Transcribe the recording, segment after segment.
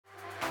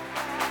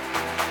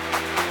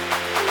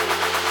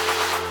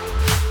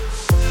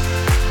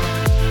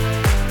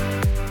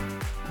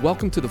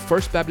Welcome to the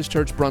First Baptist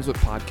Church Brunswick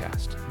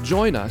podcast.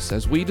 Join us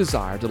as we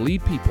desire to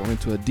lead people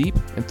into a deep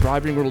and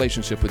thriving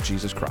relationship with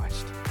Jesus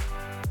Christ.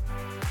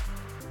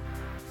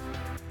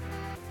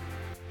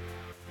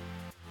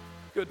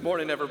 Good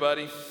morning,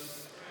 everybody.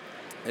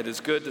 It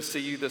is good to see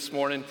you this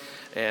morning,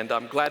 and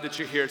I'm glad that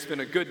you're here. It's been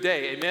a good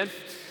day, amen?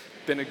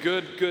 Been a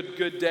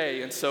good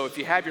day. And so if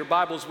you have your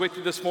Bibles with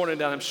you this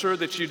morning, and I'm sure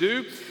that you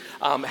do,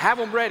 have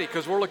them ready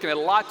because we're looking at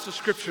lots of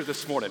scripture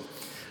this morning.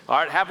 All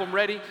right, have them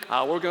ready.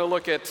 We're going to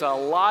look at a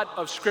lot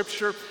of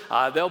scripture.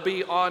 They'll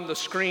be on the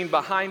screen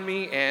behind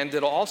me, and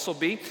it'll also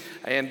be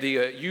in the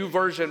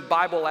YouVersion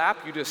Bible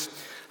app. You just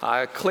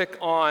click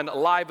on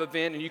live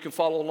event, and you can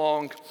follow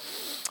along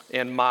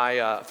in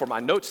for my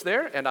notes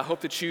there. And I hope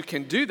that you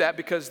can do that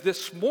because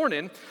this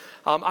morning,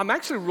 I'm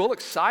actually real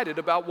excited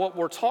about what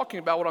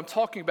I'm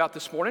talking about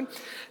this morning,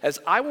 as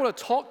I want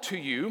to talk to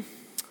you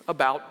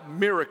about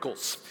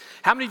miracles.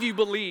 How many of you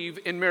believe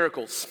in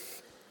miracles?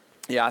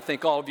 Yeah, I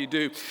think all of you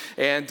do.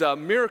 And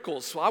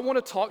miracles. So I want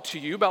to talk to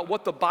you about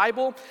what the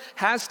Bible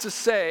has to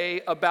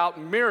say about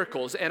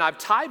miracles. And I've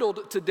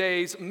titled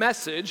today's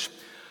message,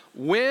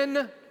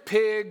 When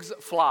Pigs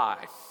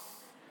Fly.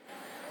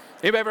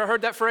 Anybody ever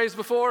heard that phrase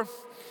before?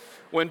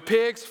 When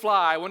pigs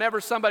fly. Whenever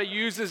somebody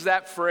uses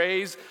that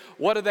phrase,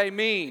 what do they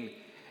mean?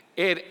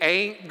 It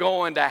ain't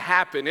going to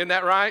happen. Isn't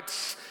that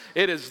right?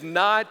 It is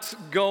not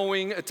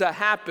going to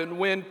happen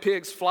when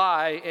pigs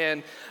fly.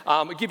 And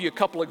I'll give you a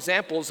couple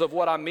examples of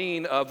what I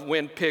mean of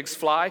when pigs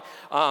fly.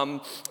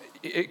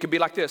 It could be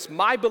like this.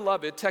 My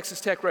beloved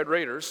Texas Tech Red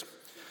Raiders.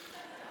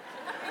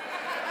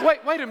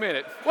 Wait a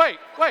minute. Wait.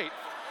 I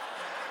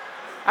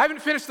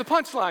haven't finished the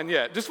punchline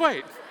yet. Just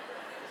wait.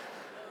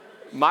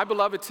 My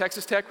beloved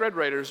Texas Tech Red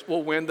Raiders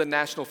will win the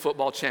National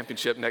Football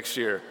Championship next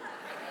year.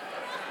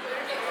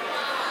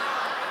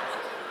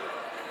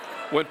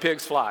 When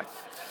pigs fly.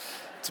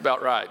 That's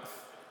about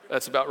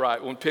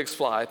right. When pigs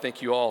fly, I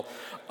think you all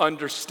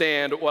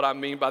understand what I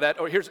mean by that.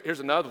 Or here's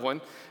another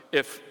one.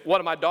 If one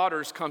of my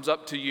daughters comes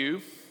up to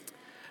you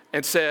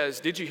and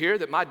says, "Did you hear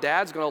that my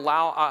dad's going to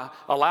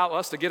allow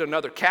us to get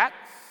another cat?"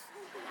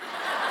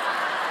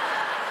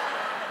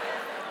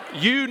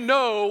 You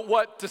know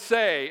what to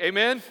say,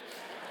 amen?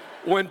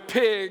 When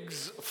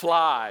pigs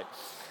fly.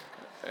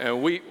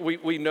 And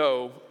we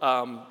know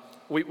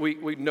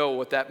we know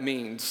what that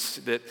means,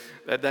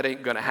 that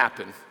ain't going to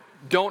happen.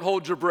 Don't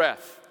hold your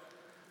breath.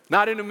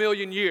 Not in a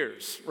million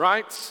years,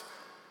 right?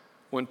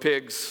 When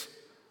pigs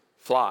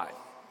fly.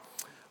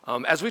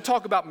 As we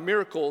talk about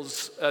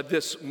miracles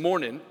this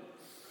morning,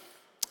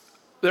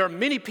 there are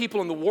many people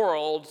in the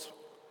world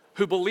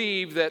who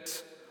believe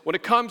that when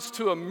it comes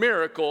to a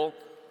miracle,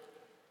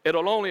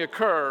 it'll only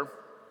occur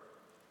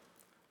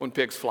when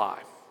pigs fly.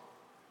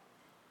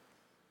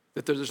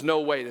 That there's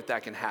no way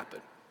that can happen.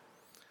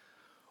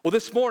 Well,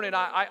 this morning,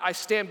 I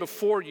stand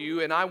before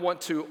you and I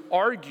want to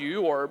argue,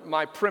 or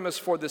my premise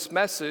for this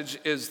message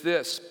is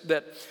this,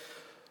 that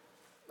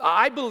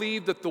I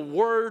believe that the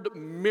word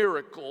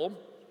miracle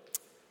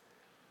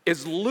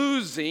is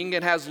losing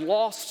and has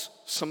lost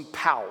some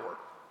power.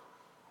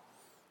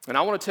 And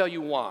I want to tell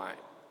you why.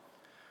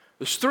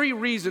 There's three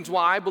reasons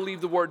why I believe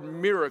the word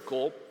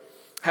miracle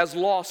has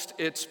lost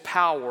its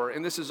power,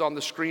 and this is on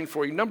the screen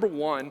for you. Number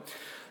one,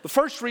 the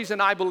first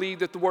reason I believe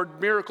that the word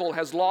miracle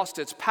has lost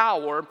its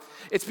power,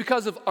 it's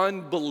because of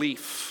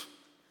unbelief.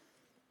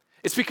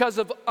 It's because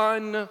of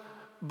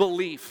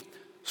unbelief.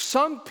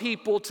 Some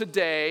people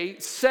today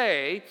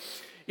say,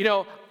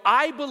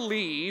 I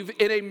believe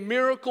in a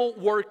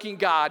miracle-working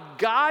God.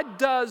 God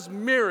does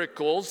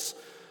miracles,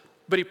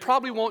 but he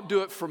probably won't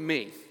do it for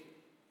me.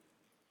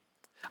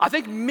 I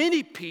think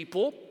many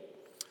people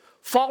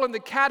fall in the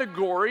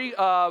category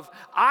of,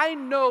 I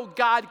know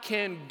God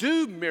can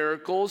do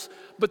miracles,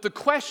 but the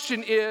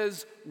question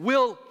is,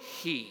 will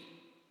he?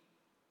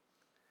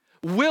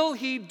 Will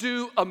he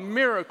do a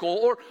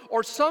miracle?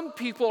 Or some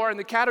people are in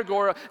the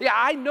category of,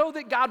 I know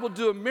that God will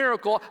do a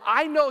miracle.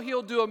 I know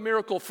he'll do a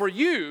miracle for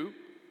you,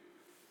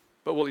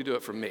 but will he do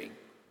it for me?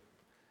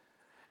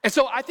 And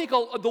so I think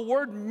the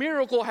word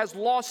miracle has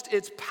lost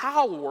its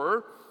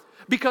power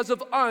because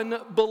of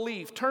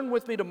unbelief. Turn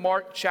with me to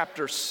Mark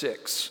chapter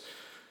 6.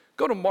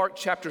 Go to Mark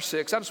chapter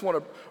 6. I just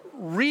want to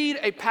read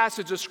a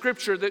passage of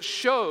scripture that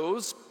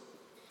shows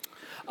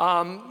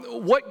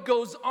what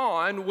goes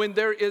on when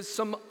there is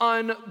some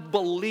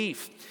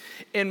unbelief.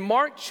 In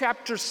Mark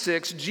chapter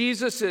 6,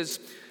 Jesus is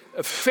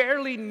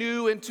fairly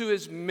new into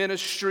his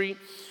ministry,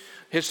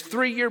 his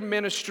 3-year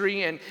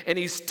ministry, and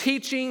he's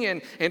teaching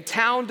in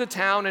town to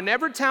town, and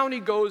every town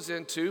he goes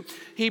into,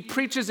 he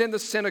preaches in the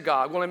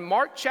synagogue. Well, in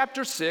Mark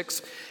chapter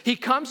 6, he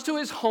comes to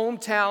his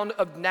hometown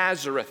of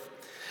Nazareth.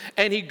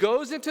 And he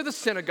goes into the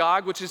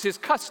synagogue, which is his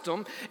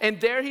custom,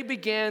 and there he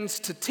begins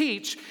to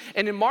teach.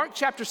 And in Mark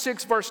chapter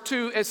 6, verse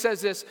 2, it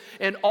says this,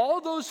 and all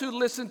those who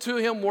listened to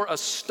him were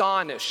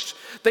astonished.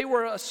 They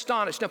were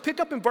astonished. Now pick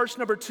up in verse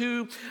number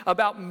 2,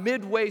 about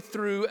midway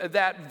through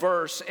that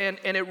verse, and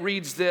it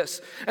reads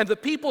this. And the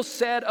people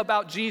said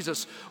about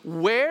Jesus,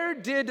 where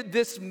did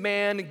this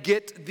man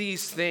get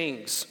these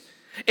things?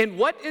 And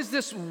what is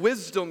this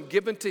wisdom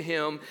given to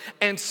him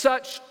and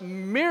such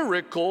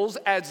miracles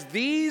as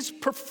these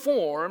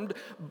performed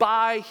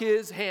by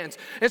his hands?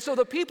 And so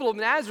the people of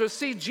Nazareth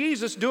see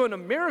Jesus doing a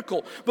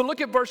miracle. But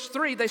look at verse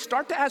 3. They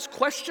start to ask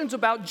questions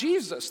about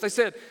Jesus. They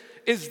said,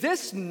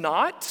 is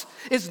not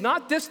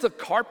this the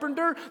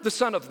carpenter, the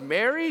son of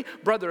Mary,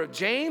 brother of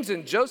James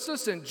and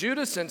Joseph and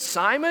Judas and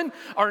Simon?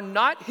 Are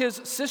not his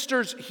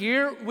sisters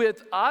here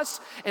with us?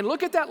 And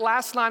look at that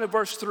last line of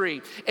verse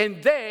 3.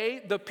 And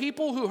they, the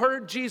people who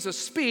heard Jesus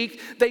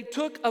speak, they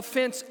took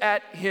offense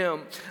at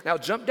him. Now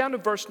jump down to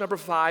verse number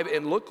 5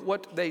 and look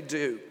what they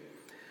do.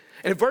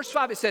 And in verse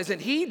 5 it says, and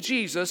he,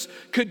 Jesus,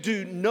 could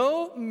do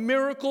no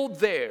miracle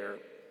there,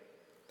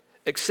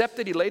 except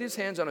that he laid his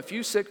hands on a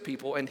few sick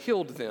people and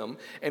healed them.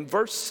 And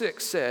verse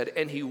 6 said,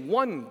 and he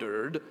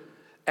wondered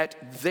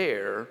at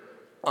their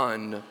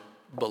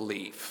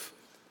unbelief.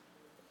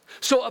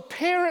 So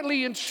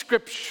apparently in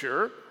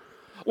Scripture,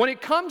 when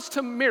it comes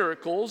to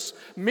miracles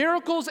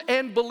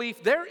and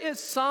belief, there is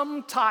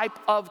some type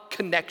of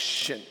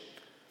connection.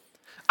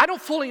 I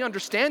don't fully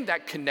understand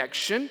that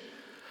connection,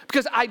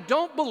 because I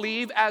don't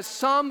believe, as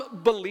some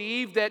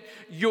believe, that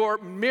your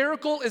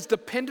miracle is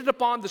dependent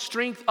upon the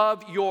strength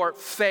of your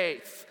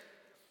faith.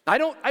 I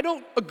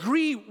don't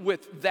agree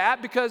with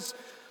that because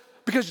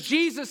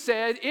Jesus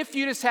said, if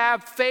you just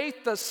have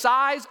faith the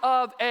size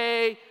of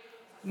a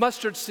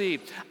mustard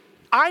seed.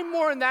 I'm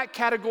more in that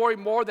category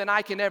more than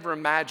I can ever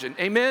imagine.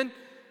 Amen?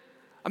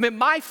 I mean,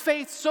 my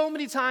faith so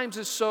many times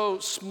is so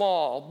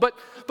small,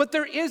 but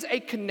there is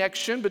a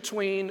connection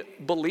between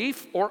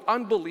belief or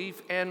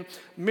unbelief and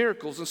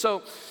miracles. And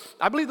so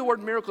I believe the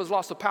word miracle has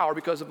lost the power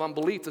because of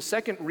unbelief. The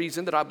second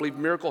reason that I believe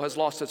miracle has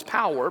lost its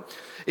power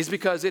is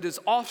because it is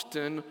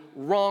often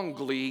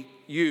wrongly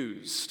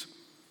used.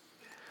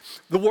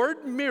 The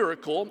word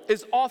miracle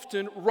is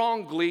often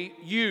wrongly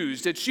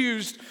used. It's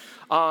used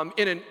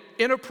in an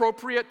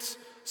inappropriate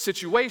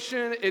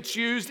situation. It's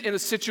used in a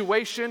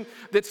situation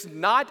that's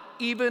not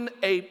even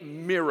a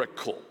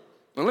miracle.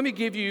 Now, let me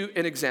give you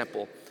an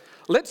example.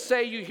 Let's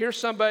say you hear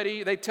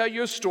somebody, they tell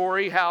you a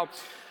story how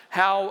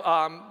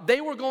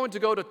they were going to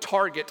go to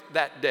Target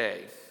that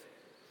day.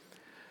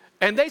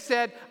 And they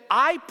said,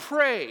 I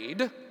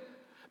prayed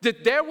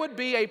that there would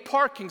be a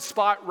parking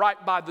spot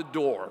right by the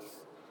door.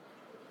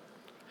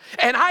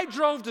 And I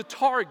drove to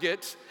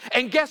Target,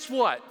 and guess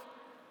what?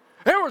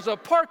 There was a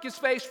parking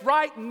space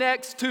right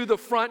next to the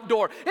front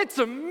door. It's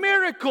a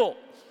miracle.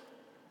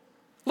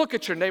 Look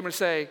at your neighbor and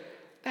say,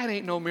 that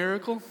ain't no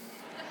miracle.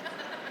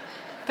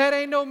 That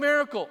ain't no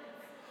miracle.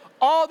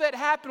 All that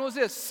happened was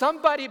this: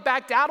 somebody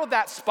backed out of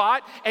that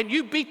spot and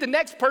you beat the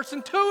next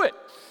person to it.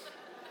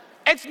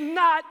 It's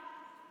not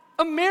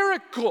a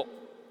miracle.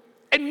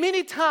 And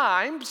many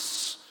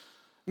times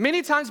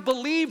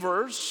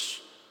believers,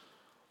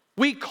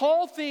 we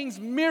call things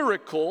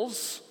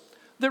miracles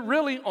that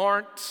really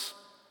aren't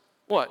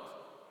what?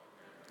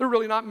 They're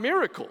really not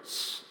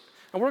miracles.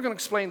 And we're going to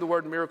explain the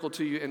word miracle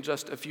to you in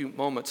just a few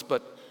moments.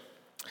 But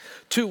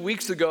 2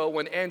 weeks ago,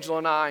 when Angela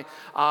and I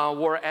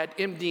were at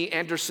MD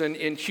Anderson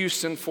in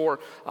Houston for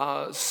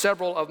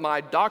several of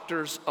my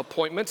doctor's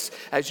appointments,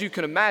 as you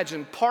can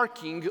imagine,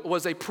 parking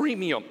was a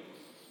premium.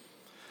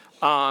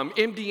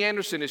 MD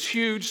Anderson is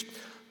huge.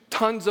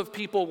 Tons of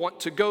people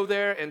want to go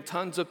there, and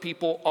tons of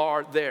people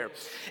are there.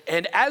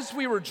 And as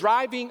we were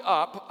driving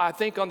up, I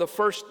think on the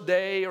first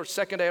day or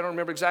second day, I don't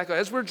remember exactly,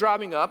 as we were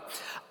driving up,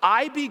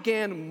 I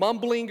began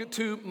mumbling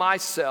to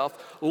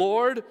myself,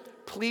 Lord,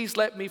 please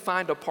let me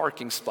find a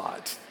parking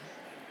spot.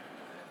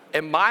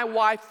 And my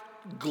wife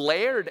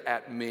glared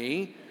at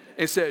me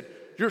and said,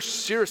 you're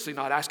seriously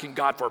not asking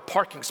God for a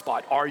parking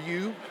spot, are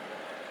you?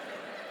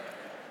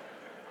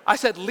 I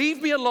said, leave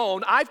me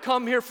alone. I've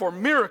come here for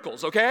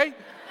miracles, okay?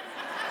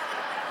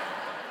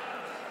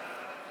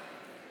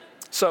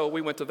 So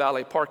we went to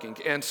valet parking,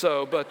 and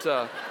so, but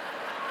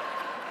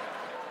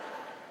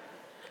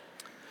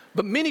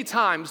many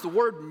times the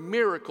word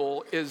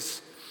miracle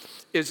is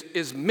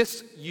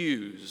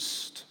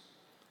misused.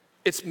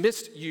 It's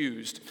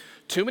misused.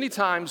 Too many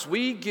times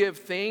we give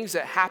things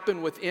that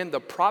happen within the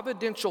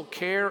providential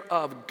care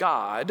of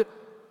God,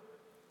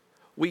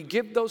 we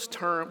give those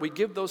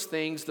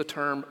things the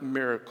term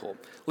miracle.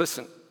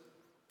 Listen,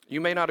 you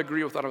may not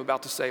agree with what I'm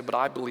about to say, but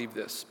I believe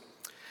this.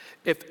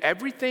 If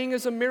everything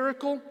is a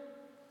miracle,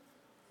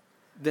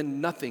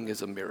 then nothing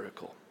is a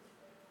miracle.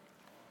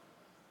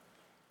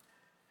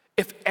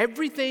 If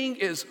everything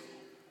is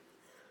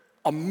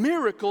a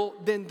miracle,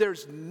 then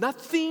there's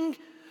nothing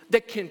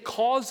that can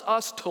cause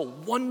us to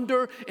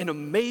wonder in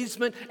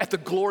amazement at the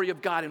glory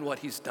of God and what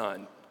He's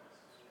done.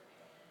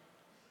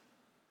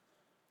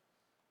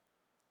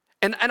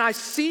 And I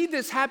see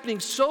this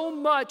happening so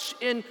much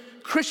in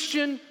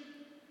Christian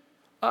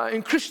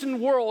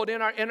world,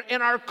 in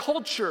our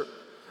culture,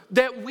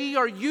 that we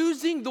are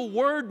using the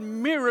word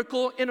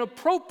miracle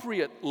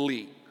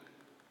inappropriately.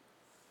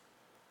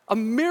 A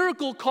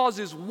miracle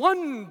causes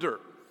wonder.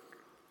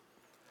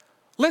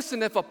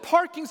 Listen, if a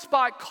parking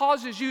spot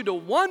causes you to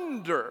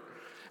wonder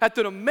at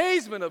the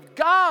amazement of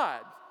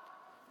God,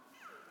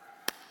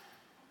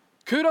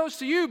 kudos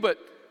to you, but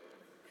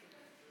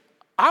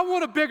I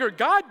want a bigger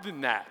God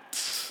than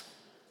that.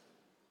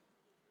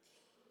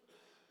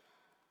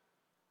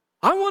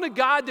 I want a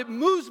God that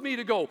moves me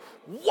to go,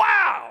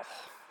 wow,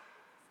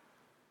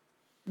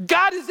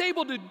 God is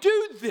able to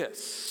do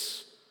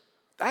this.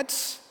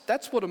 That's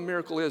what a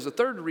miracle is. The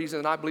third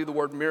reason I believe the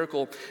word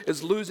miracle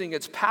is losing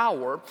its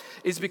power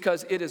is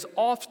because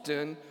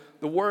the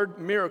word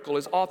miracle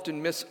is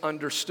often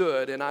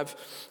misunderstood, and I've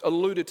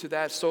alluded to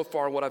that so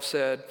far in what I've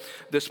said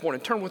this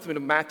morning. Turn with me to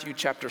Matthew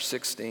chapter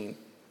 16.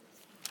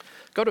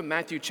 Go to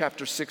Matthew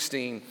chapter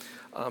 16,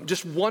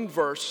 just one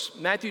verse,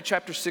 Matthew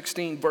chapter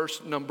 16,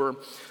 verse number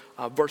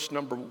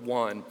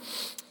 1.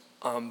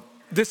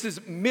 This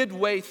is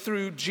midway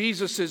through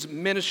Jesus'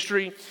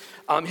 ministry.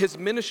 His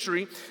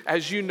ministry,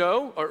 as you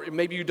know, or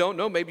maybe you don't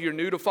know, maybe you're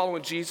new to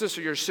following Jesus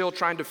or you're still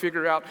trying to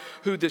figure out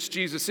who this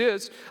Jesus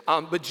is.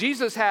 But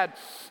Jesus had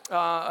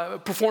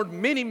performed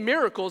many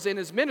miracles in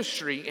his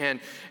ministry,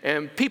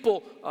 and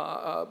people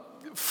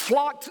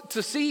flocked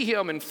to see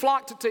him and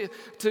flocked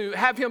to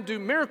have him do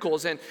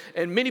miracles. And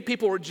many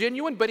people were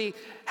genuine, but he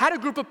had a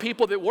group of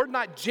people that were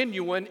not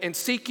genuine in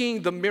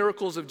seeking the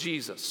miracles of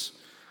Jesus.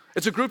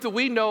 It's a group that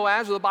we know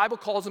as, or the Bible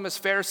calls them as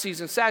Pharisees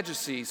and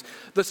Sadducees,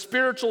 the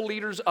spiritual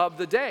leaders of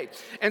the day.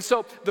 And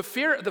so the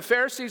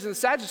Pharisees and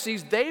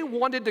Sadducees, they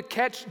wanted to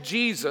catch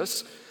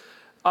Jesus,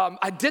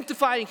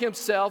 identifying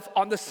himself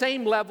on the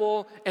same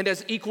level and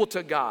as equal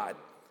to God.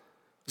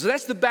 So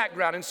that's the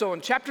background. And so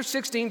in chapter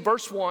 16,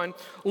 verse 1,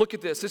 look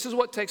at this. This is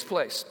what takes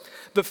place.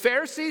 The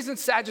Pharisees and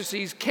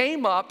Sadducees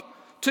came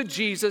up to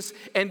Jesus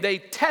and they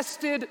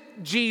tested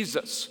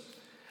Jesus.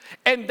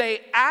 And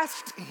they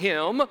asked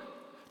him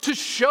to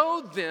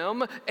show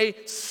them a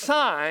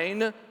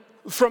sign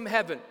from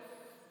heaven.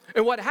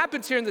 And what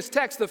happens here in this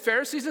text, the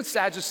Pharisees and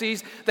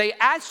Sadducees, they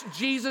asked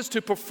Jesus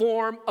to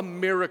perform a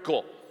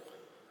miracle.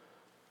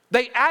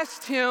 They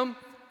asked him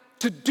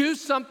to do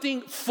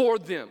something for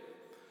them.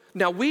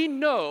 Now we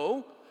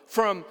know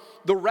from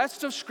the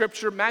rest of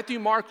Scripture, Matthew,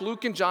 Mark,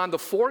 Luke, and John, the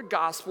four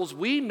Gospels,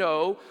 we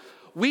know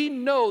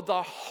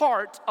the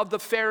heart of the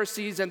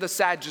Pharisees and the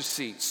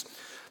Sadducees.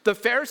 The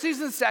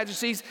Pharisees and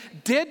Sadducees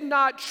did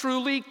not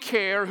truly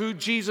care who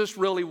Jesus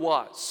really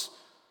was.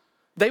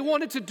 They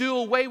wanted to do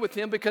away with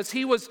him because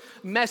he was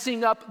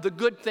messing up the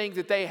good thing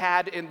that they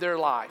had in their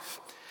life.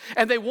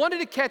 And they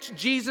wanted to catch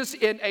Jesus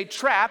in a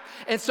trap,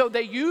 and so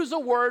they use a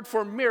word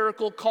for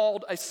miracle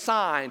called a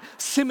sign,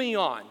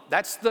 semeion.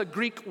 That's the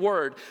Greek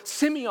word,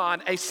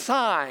 semeion, a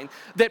sign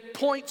that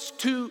points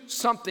to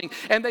something.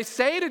 And they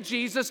say to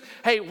Jesus,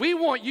 hey, we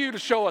want you to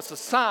show us a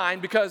sign,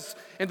 because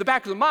in the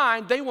back of the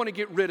mind, they want to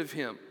get rid of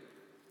him.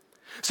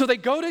 So they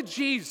go to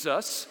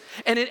Jesus,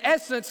 and in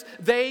essence,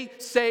 they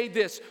say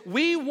this: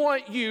 we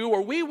want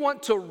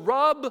to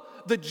rub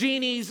the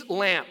genie's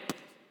lamp.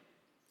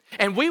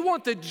 And we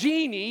want the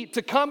genie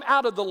to come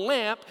out of the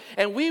lamp,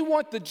 and we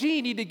want the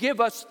genie to give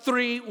us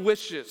 3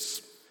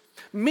 wishes.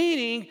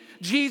 Meaning,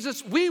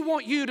 Jesus, we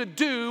want you to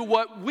do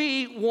what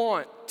we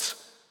want.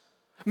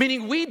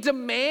 Meaning, we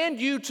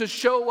demand you to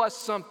show us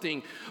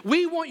something.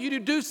 We want you to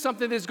do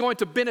something that's going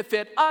to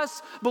benefit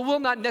us, but will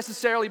not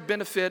necessarily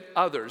benefit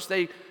others.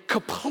 They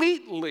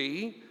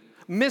completely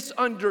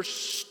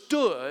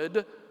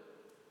misunderstood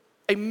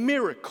a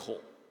miracle.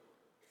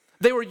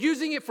 They were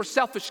using it for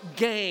selfish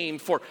gain,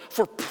 for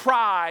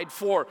pride,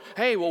 for,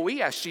 hey, well,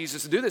 we asked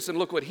Jesus to do this, and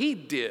look what he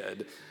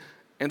did.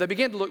 And they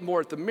began to look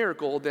more at the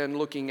miracle than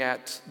looking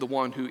at the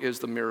one who is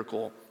the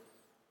miracle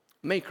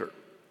maker.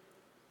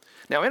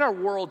 Now, in our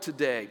world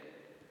today,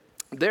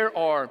 there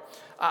are,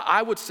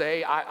 I would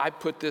say, I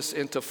put this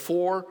into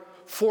four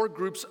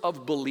groups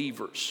of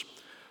believers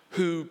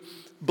who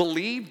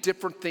believe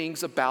different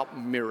things about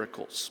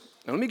miracles.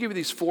 Now, let me give you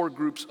these 4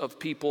 groups of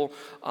people.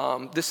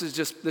 This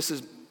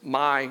is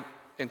my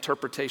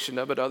interpretation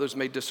of it. Others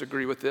may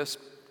disagree with this.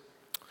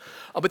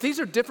 But these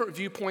are different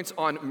viewpoints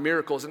on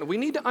miracles, and we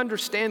need to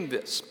understand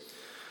this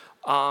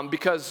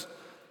because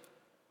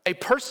a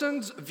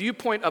person's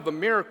viewpoint of a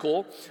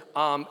miracle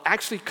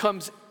actually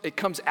comes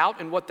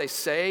out in what they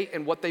say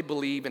and what they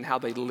believe and how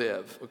they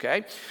live,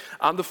 okay?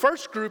 The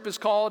first group is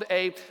called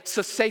a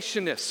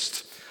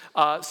cessationist.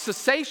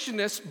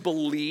 Cessationists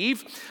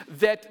believe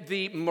that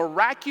the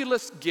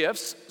miraculous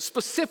gifts,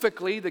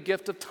 specifically the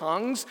gift of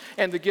tongues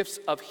and the gifts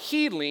of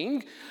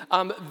healing,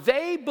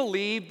 they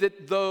believe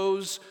that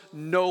those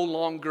no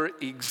longer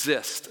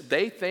exist.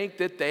 They think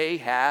that they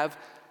have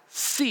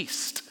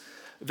ceased.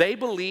 They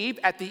believe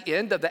at the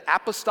end of the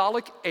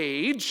apostolic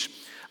age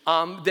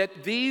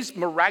that these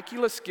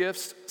miraculous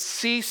gifts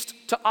ceased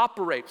to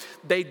operate.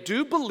 They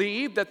do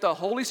believe that the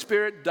Holy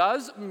Spirit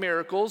does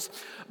miracles,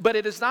 but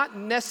it is not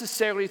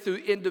necessarily through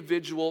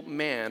individual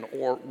man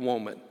or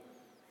woman.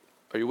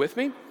 Are you with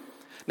me?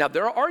 Now,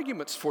 there are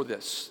arguments for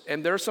this,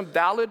 and there are some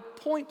valid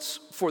points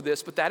for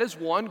this, but that is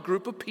one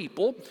group of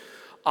people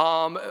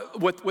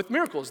with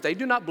miracles. They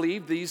do not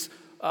believe these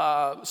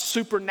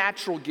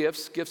supernatural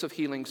gifts of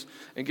healings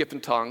and gift in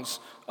tongues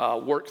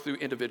work through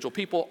individual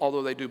people,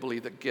 although they do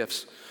believe that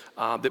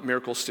that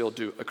miracles still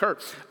do occur.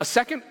 A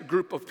second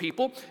group of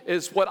people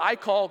is what I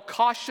call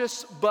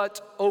cautious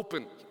but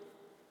open.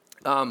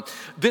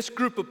 This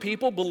group of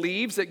people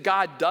believes that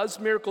God does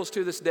miracles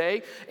to this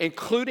day,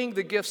 including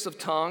the gifts of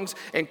tongues,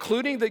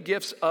 including the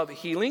gifts of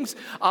healings,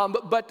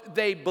 but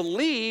they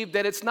believe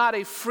that it's not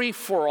a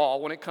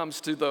free-for-all when it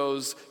comes to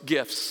those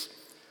gifts.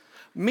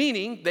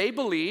 Meaning, they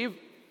believe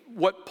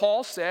what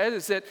Paul said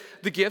is that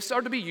the gifts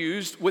are to be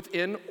used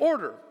within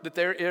order, that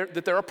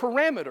there are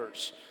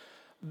parameters.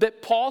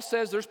 That Paul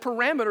says there's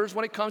parameters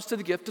when it comes to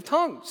the gift of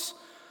tongues.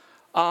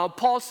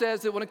 Paul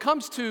says that when it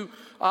comes to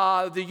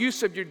the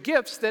use of your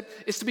gifts, that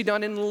it's to be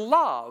done in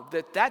love,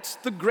 that's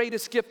the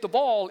greatest gift of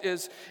all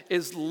is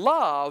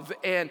love.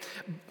 And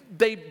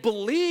they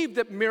believe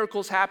that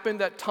miracles happen,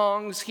 that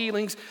tongues,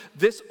 healings,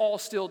 this all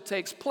still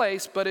takes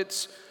place, but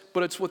it's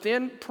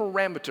within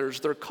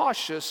parameters. They're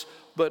cautious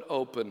but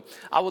open.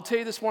 I will tell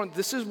you this morning,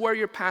 this is where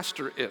your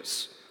pastor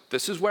is.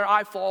 This is where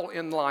I fall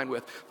in line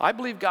with. I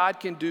believe God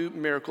can do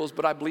miracles,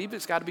 but I believe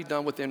it's got to be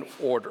done within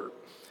order.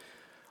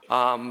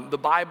 The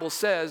Bible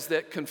says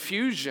that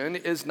confusion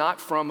is not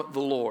from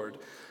the Lord.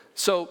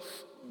 So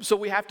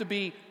we have to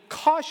be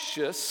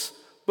cautious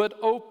but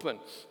open.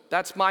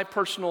 That's my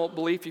personal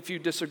belief. If you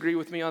disagree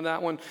with me on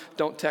that one,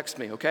 don't text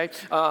me, okay?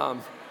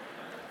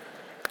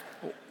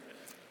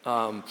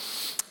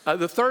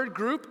 The third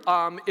group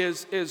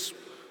is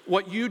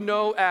what you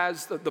know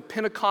as the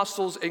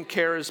Pentecostals and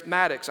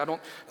Charismatics. I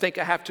don't think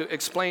I have to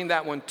explain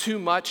that one too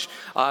much.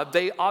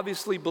 They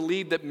obviously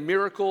believe that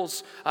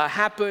miracles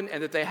happen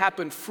and that they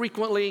happen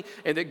frequently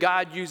and that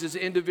God uses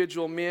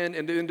individual men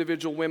and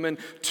individual women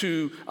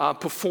to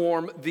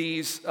perform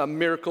these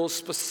miracles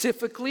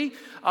specifically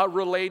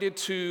related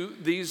to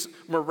these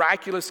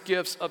miraculous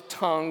gifts of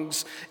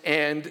tongues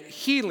and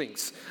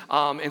healings.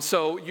 And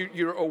so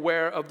you're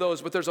aware of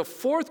those. But there's a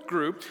fourth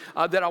group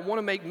that I want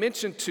to make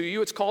mention to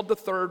you. It's called the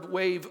Third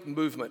Wave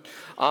Movement.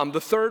 The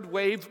Third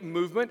Wave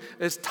Movement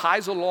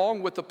ties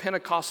along with the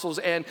Pentecostals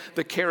and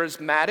the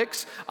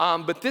Charismatics.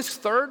 But this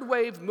Third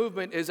Wave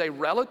Movement is a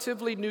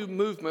relatively new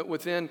movement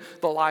within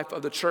the life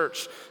of the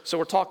church. So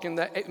we're talking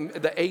the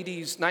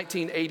 80s,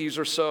 1980s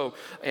or so.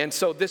 And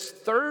so this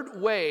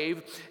third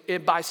wave,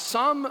 by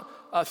some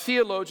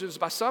theologians,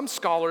 by some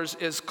scholars,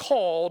 is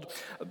called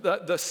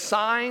the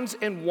Signs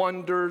and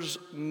Wonders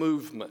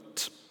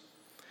Movement.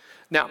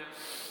 Now,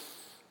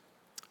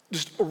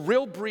 just a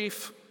real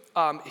brief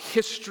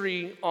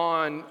history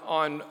on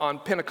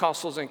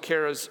Pentecostals and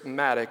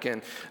Charismatic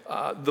and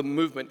the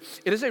movement.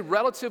 It is a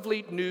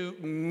relatively new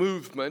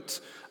movement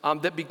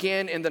that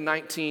began in the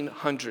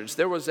 1900s.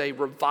 There was a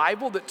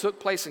revival that took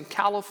place in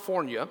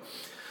California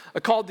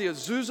called the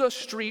Azusa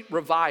Street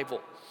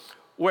Revival,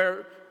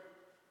 where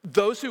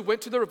those who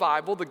went to the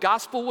revival, the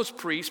gospel was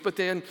preached, but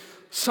then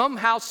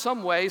somehow,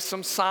 some way,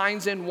 some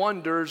signs and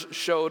wonders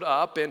showed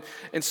up, and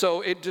so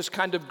it just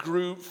kind of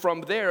grew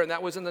from there, and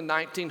that was in the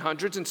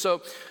 1900s, and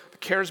so the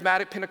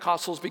charismatic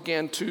Pentecostals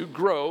began to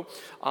grow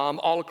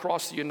all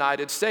across the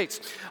United States.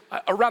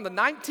 Around the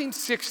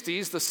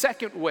 1960s, the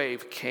second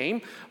wave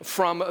came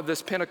from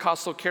this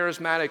Pentecostal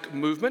charismatic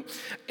movement,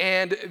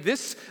 and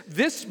this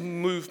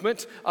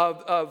movement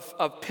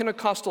of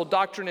Pentecostal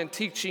doctrine and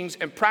teachings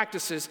and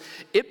practices,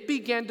 it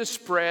began to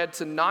spread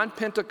to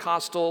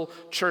non-Pentecostal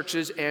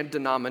churches and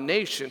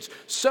denominations,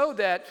 so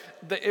that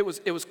it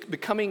was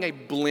becoming a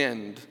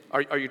blend.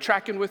 Are you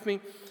tracking with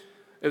me?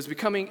 It was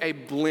becoming a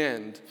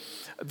blend.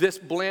 This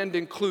blend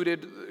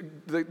included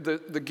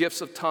the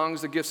gifts of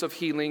tongues, the gifts of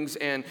healings,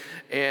 and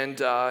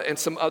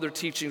some other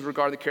teachings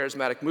regarding the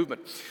charismatic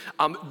movement.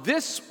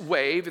 This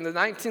wave in the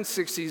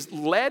 1960s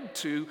led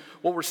to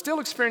what we're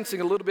still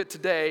experiencing a little bit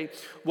today,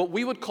 what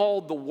we would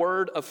call the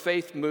Word of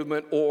Faith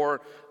movement,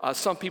 or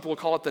some people would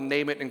call it the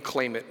Name It and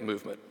Claim It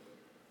movement.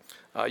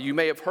 You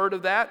may have heard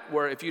of that,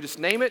 where if you just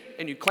name it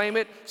and you claim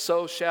it,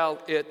 so shall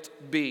it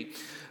be.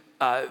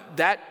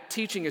 That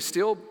teaching is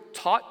still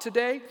taught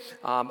today.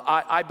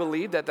 I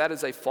believe that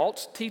is a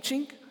false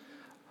teaching.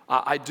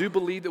 I do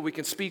believe that we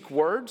can speak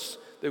words,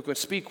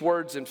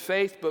 in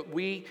faith, but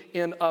we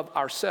in of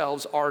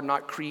ourselves are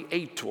not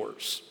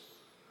creators.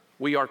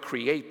 We are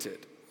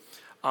created.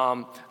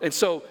 And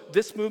so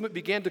this movement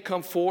began to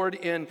come forward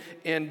and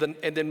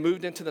then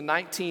moved into the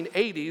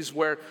 1980s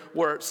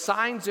where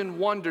signs and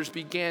wonders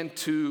began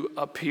to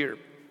appear.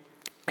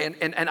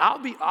 And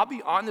I'll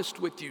be honest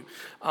with you.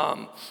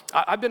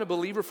 I've been a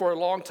believer for a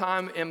long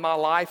time in my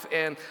life,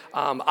 and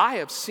I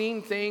have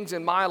seen things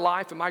in my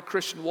life, in my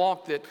Christian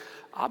walk, that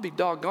I'll be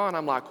doggone.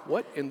 I'm like,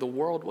 what in the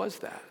world was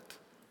that?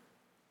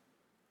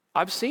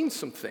 I've seen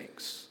some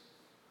things.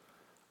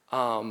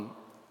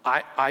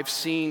 I've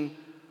seen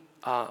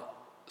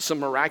some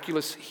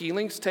miraculous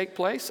healings take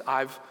place.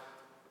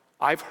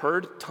 I've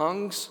heard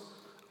tongues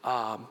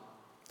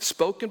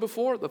spoken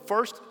before. The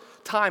first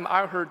time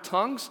I heard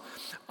tongues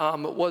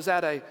was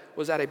at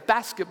a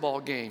basketball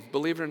game,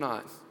 believe it or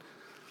not.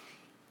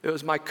 It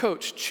was my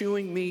coach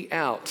chewing me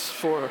out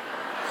for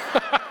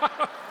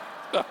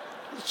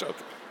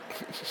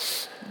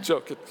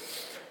joking.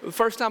 The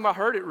first time I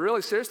heard it,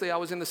 really seriously, I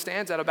was in the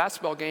stands at a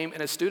basketball game,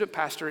 and a student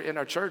pastor in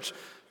our church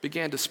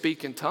began to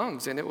speak in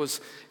tongues, and it was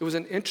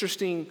an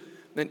interesting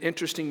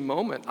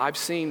moment. I've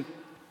seen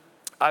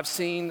I've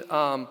seen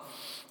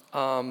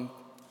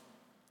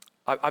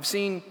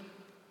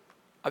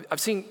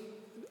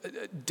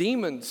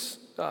demons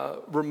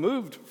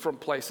removed from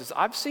places.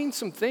 I've seen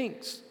some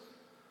things.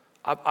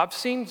 I've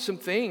seen some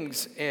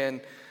things,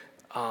 and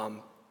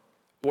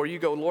where you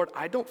go, Lord,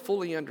 I don't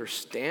fully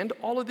understand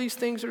all of these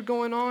things that are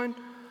going on,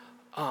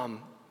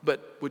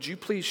 but would you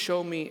please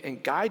show me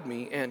and guide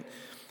me? And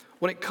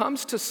when it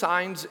comes to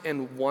signs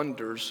and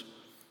wonders,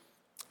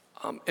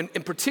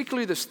 and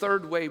particularly this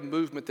third wave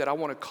movement that I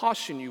want to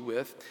caution you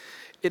with,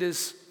 it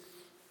is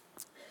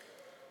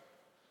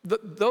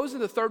those in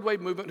the third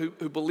wave movement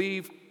who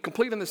believe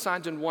completely in the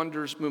signs and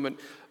wonders movement,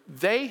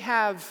 they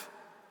have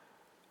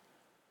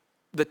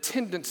the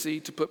tendency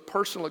to put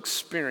personal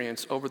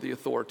experience over the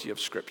authority of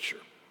Scripture.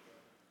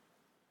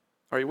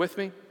 Are you with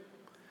me?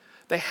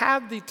 They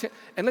have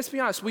and let's be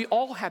honest, we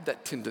all have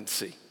that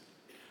tendency.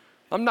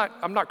 I'm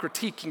not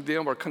critiquing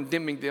them or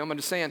condemning them. I'm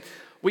just saying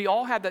we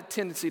all have that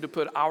tendency to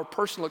put our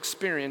personal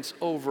experience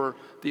over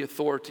the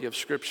authority of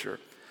Scripture.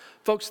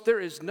 Folks, there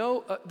is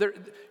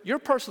your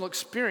personal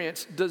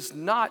experience does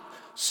not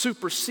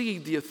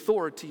supersede the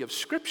authority of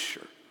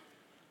Scripture.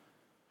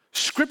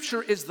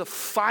 Scripture is the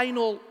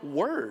final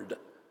word.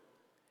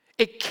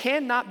 It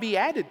cannot be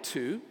added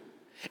to,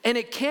 and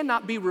it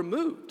cannot be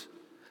removed.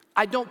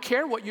 I don't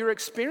care what your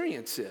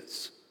experience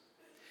is.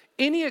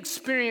 Any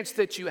experience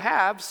that you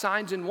have,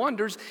 signs and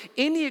wonders,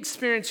 any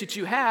experience that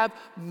you have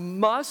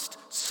must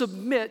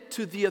submit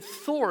to the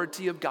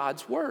authority of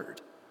God's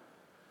word.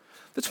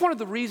 That's one of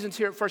the reasons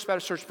here at First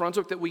Baptist Church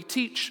Brunswick that we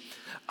teach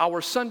our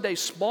Sunday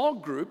small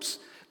groups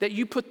that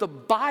you put the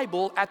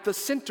Bible at the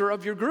center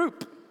of your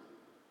group.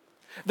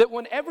 That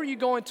whenever you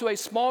go into a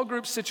small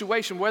group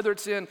situation, whether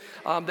it's in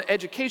the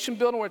education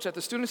building or it's at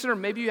the student center,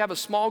 maybe you have a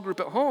small group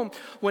at home,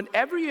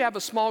 whenever you have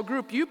a small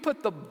group, you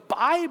put the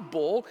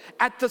Bible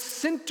at the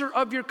center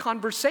of your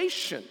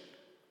conversation.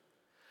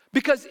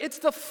 Because it's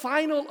the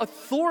final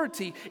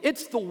authority.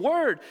 It's the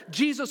Word.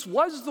 Jesus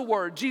was the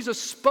Word.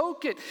 Jesus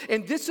spoke it.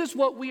 And this is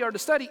what we are to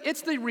study.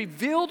 It's the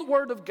revealed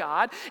Word of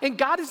God. And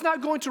God is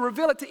not going to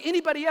reveal it to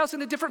anybody else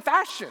in a different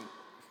fashion.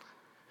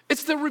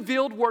 It's the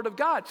revealed Word of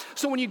God.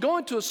 So when you go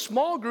into a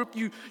small group,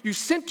 you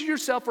center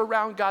yourself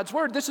around God's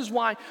Word. This is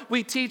why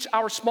we teach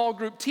our small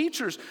group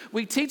teachers.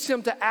 We teach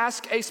them to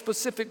ask a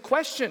specific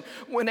question.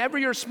 Whenever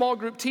you're a small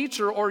group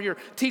teacher or you're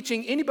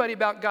teaching anybody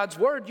about God's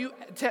Word, you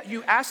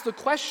ask the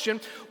question,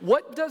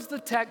 what does the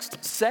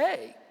text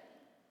say?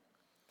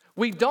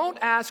 We don't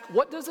ask,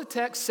 what does the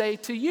text say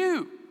to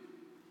you?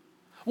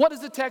 What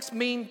does the text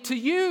mean to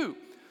you?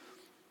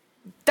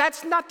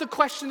 That's not the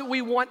question that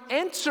we want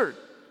answered.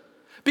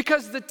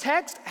 Because the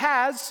text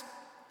has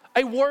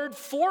a word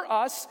for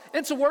us,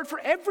 and it's a word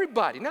for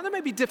everybody. Now, there may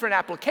be different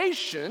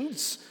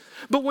applications,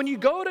 but when you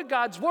go to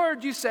God's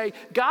word, you say,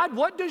 God,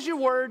 what does your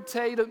word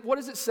say? What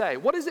does it say?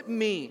 What does it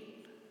mean?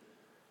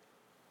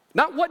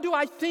 Not what do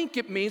I think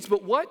it means,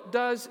 but what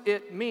does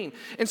it mean?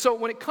 And so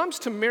when it comes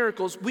to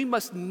miracles, we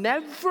must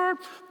never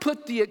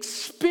put the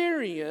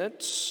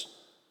experience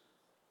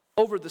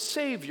over the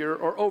Savior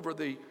or over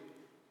the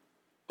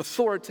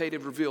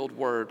authoritative revealed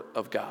word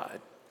of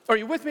God. Are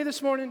you with me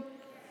this morning?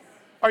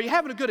 Are you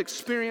having a good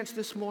experience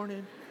this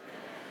morning?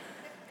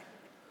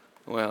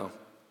 Well,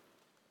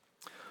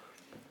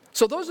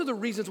 so those are the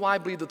reasons why I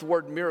believe that the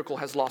word miracle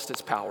has lost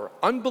its power.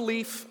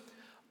 Unbelief,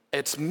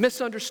 it's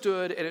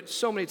misunderstood, and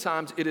so many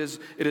times it is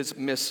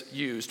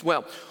misused.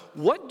 Well,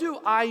 what do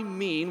I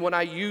mean when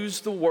I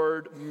use the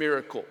word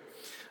miracle?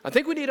 I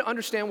think we need to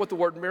understand what the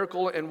word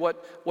miracle and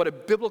what a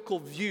biblical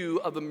view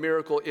of a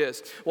miracle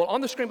is. Well,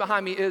 on the screen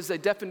behind me is a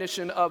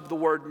definition of the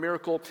word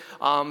miracle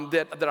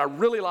that I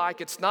really like.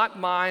 It's not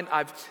mine.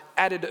 I've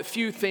added a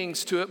few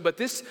things to it, but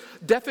this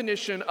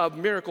definition of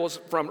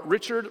miracles from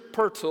Richard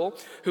Purtill,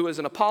 who is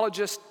an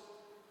apologist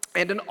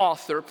and an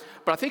author,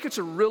 but I think it's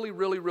a really,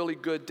 really, really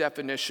good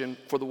definition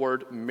for the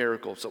word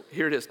miracle. So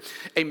here it is.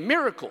 A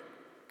miracle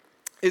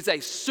is a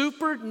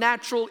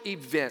supernatural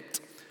event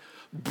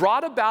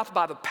brought about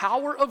by the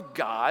power of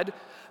God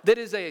that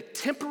is a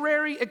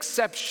temporary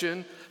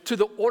exception to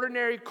the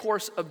ordinary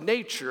course of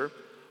nature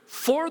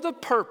for the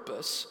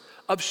purpose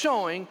of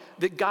showing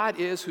that God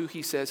is who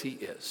he says he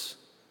is.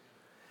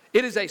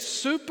 It is a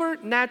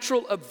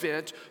supernatural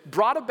event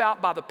brought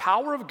about by the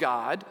power of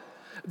God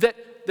that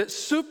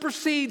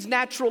supersedes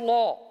natural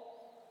law,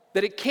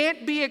 that it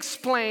can't be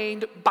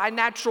explained by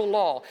natural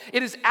law.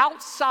 It is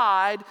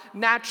outside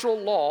natural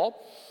law.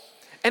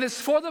 And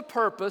it's for the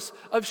purpose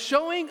of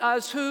showing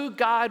us who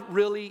God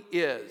really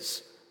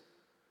is.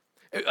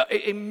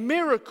 A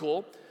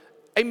miracle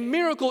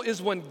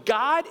is when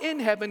God in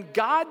heaven,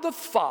 God the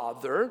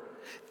Father,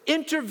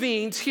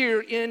 intervenes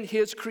here in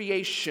his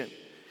creation.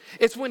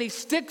 It's when he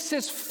sticks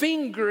his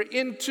finger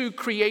into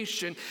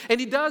creation and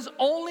he does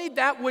only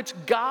that which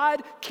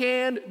God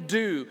can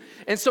do.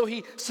 And so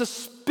he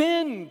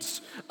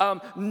suspends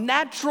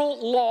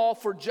natural law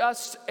for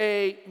just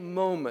a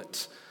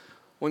moment.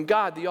 When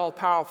God, the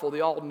all-powerful, the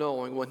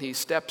all-knowing, when he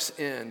steps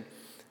in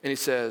and he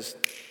says,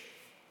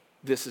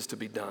 this is to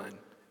be done,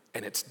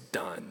 and it's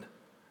done.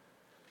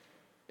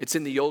 It's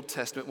in the Old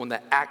Testament when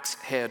the axe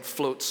head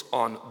floats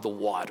on the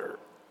water.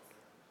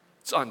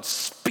 It's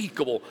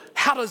unspeakable.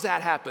 How does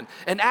that happen?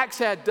 An axe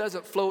head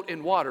doesn't float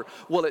in water.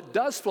 Well, it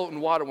does float in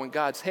water when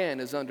God's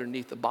hand is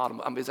underneath the bottom,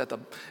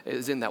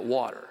 is in that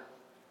water.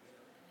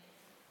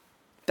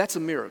 That's a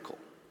miracle.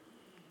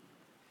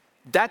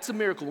 That's a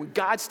miracle. When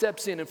God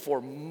steps in and for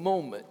a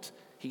moment,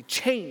 he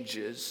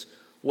changes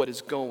what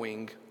is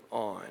going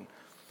on.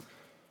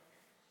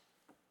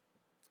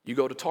 You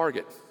go to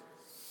Target.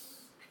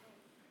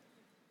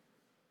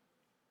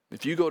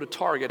 If you go to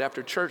Target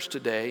after church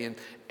today and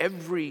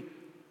every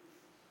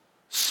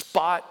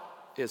spot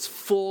is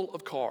full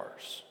of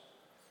cars,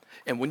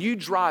 and when you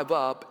drive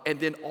up and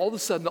then all of a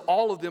sudden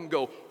all of them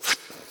go,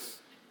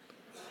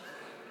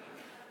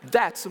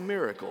 that's a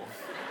miracle.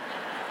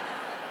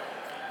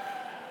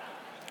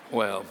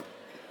 Well.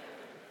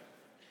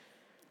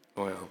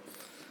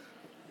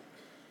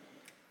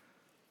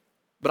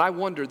 But I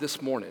wonder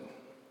this morning,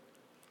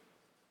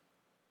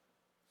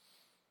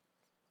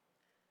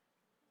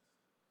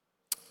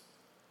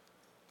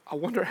 I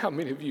wonder how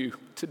many of you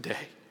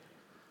today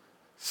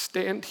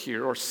stand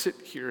here or sit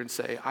here and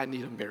say, I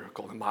need a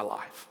miracle in my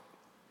life.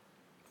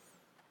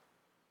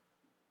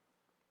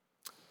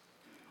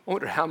 I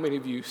wonder how many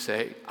of you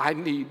say, I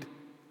need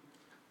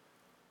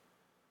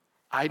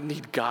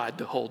God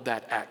to hold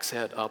that axe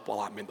head up while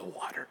I'm in the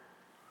water.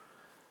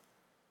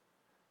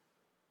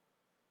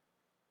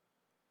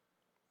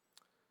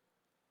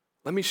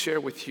 Let me share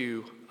with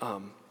you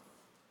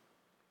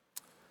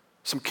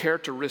some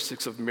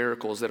characteristics of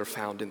miracles that are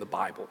found in the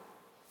Bible.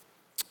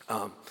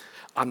 I'm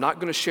not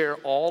going to share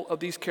all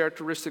of these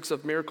characteristics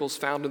of miracles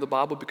found in the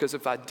Bible, because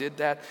if I did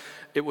that,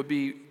 it would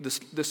be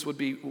this would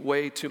be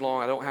way too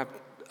long. I don't have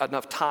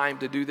enough time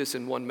to do this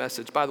in one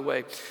message. By the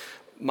way,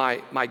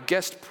 my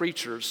guest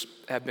preachers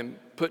have been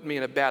putting me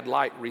in a bad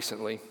light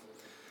recently.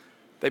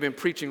 They've been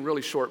preaching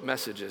really short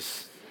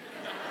messages.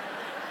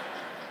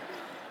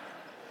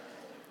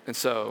 And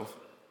so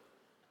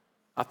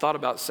I thought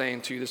about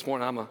saying to you this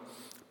morning, I'm going to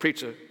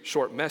preach a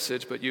short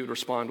message, but you'd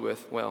respond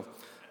with, well,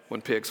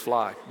 when pigs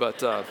fly.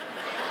 But I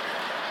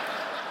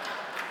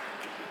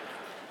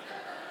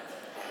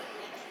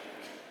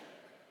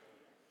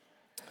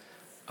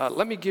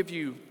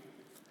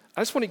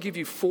just want to give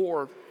you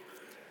four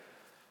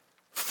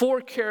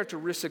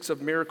characteristics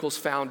of miracles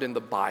found in the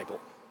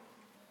Bible.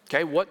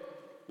 Okay, what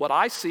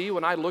I see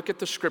when I look at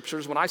the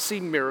scriptures, when I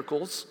see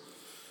miracles,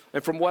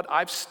 and from what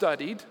I've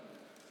studied,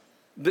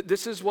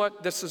 this is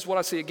what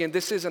I see. Again,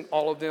 this isn't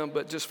all of them,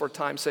 but just for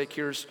time's sake,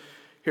 here's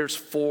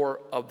four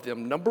of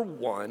them. Number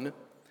one,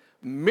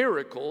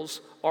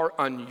 miracles are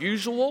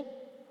unusual,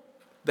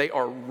 they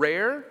are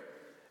rare,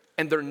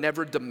 and they're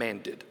never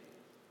demanded.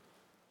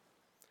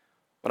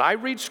 When I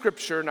read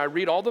scripture and I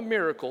read all the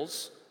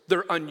miracles,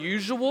 they're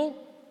unusual,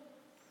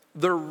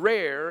 they're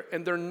rare,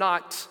 and they're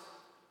not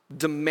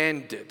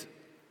demanded.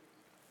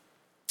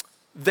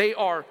 They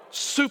are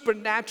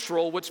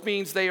supernatural, which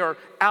means they are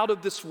out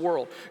of this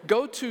world.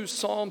 Go to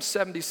Psalm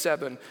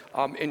 77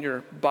 in your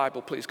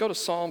Bible, please. Go to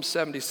Psalm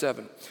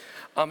 77.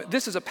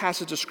 This is a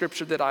passage of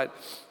scripture that I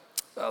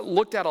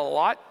looked at a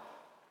lot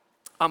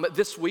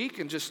this week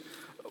and just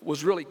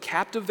was really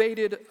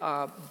captivated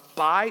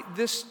by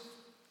this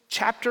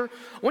chapter.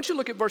 I want you to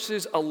look at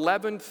verses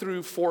 11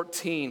 through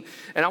 14.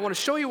 And I want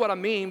to show you what I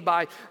mean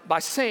by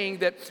saying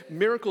that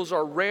miracles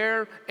are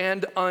rare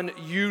and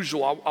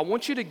unusual. I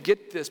want you to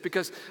get this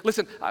because,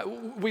 listen,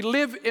 we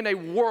live in a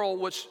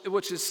world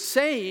which is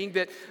saying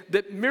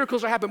that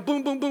miracles are happening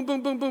boom, boom, boom,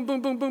 boom, boom, boom,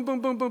 boom, boom, boom,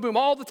 boom, boom, boom, boom,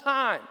 all the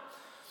time.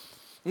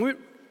 You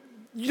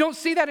don't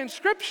see that in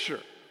Scripture.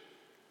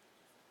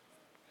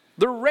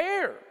 They're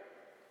rare.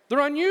 They're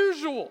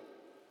unusual.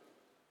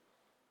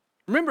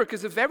 Remember,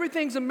 because if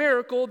everything's a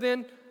miracle,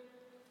 then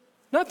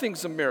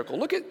nothing's a miracle.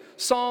 Look at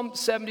Psalm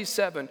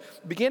 77,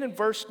 begin in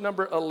verse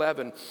number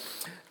 11.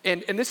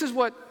 And this is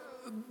what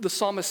the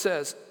psalmist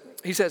says.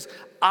 He says,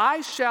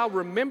 I shall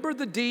remember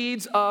the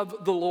deeds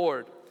of the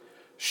Lord.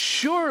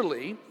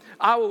 Surely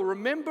I will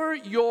remember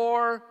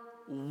your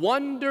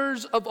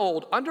wonders of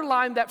old.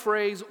 Underline that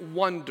phrase,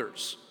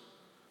 wonders.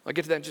 I'll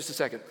get to that in just a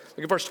second.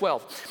 Look at verse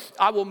 12.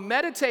 I will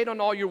meditate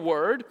on all your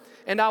word,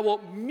 and I will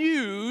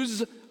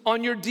muse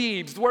on your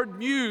deeds. The word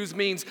muse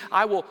means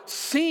I will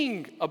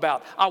sing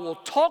about, I will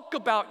talk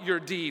about your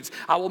deeds.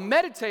 I will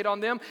meditate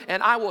on them,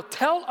 and I will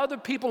tell other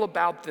people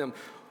about them.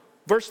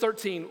 Verse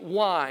 13,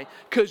 why?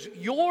 Because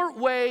your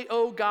way,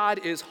 O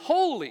God, is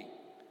holy.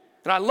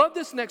 And I love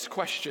this next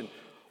question.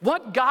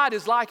 What God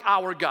is like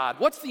our God?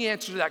 What's the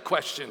answer to that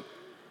question?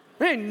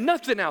 There ain't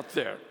nothing out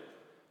there.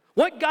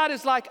 What God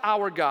is like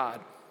our God?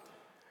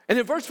 And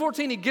in verse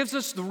 14, he gives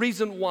us the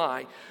reason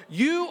why.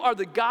 You are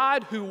the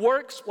God who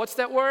works, what's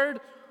that word?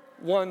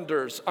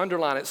 Wonders.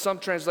 Underline it. Some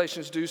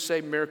translations do say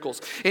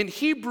miracles. In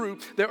Hebrew,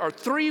 there are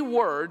three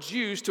words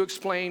used to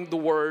explain the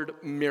word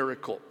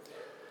miracle.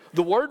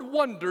 The word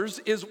wonders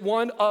is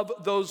one of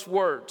those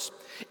words.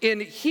 In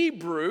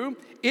Hebrew,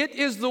 it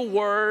is the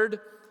word,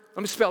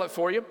 let me spell it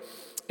for you.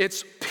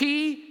 It's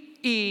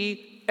P-E-L-E.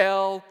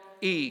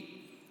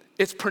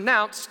 It's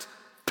pronounced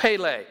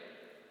Pele.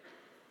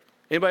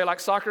 Anybody like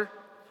soccer?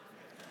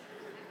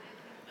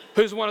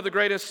 Who's one of the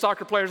greatest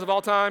soccer players of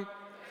all time?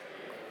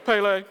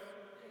 Pele.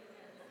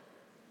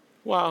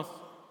 Wow.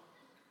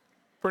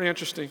 Pretty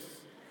interesting.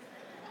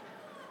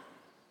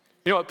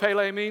 You know what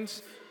Pele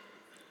means?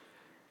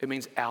 It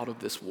means out of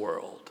this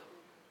world.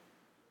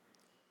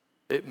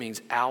 It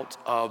means out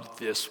of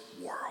this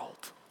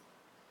world.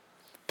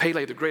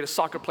 Pele, the greatest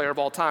soccer player of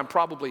all time,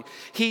 probably,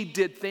 he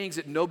did things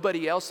that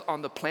nobody else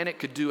on the planet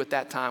could do at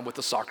that time with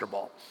a soccer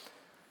ball.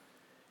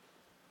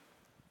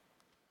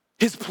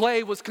 His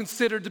play was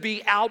considered to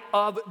be out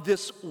of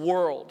this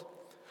world.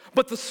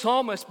 But the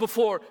psalmist,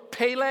 before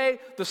Pele,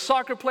 the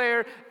soccer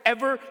player,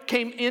 ever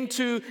came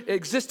into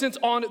existence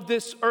on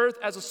this earth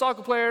as a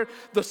soccer player,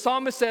 the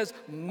psalmist says,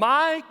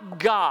 my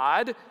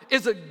God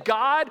is a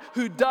God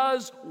who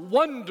does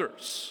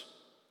wonders.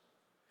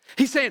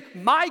 He's saying,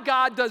 my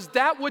God does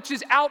that which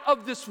is out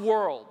of this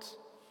world.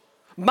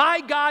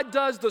 My God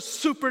does the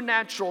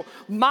supernatural.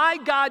 My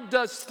God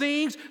does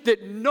things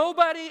that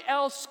nobody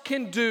else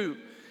can do.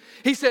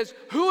 He says,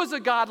 who is a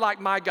God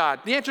like my God?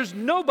 The answer is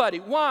nobody.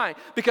 Why?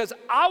 Because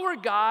our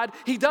God,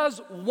 he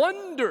does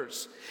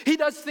wonders. He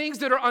does things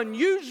that are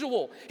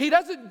unusual. He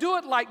doesn't do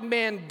it like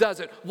man does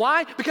it.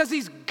 Why? Because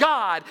he's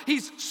God.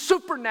 He's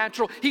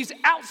supernatural. He's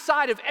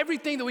outside of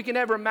everything that we can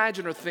ever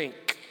imagine or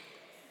think.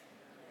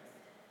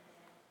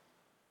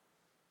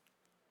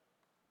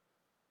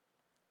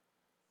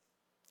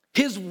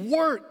 His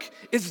work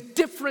is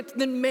different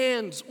than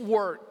man's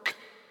work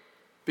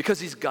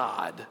because he's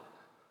God.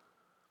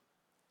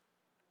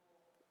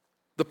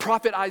 The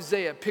prophet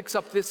Isaiah picks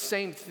up this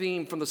same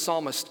theme from the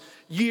psalmist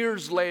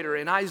years later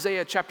in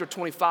Isaiah chapter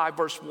 25,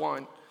 verse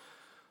 1.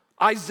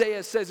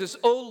 Isaiah says this,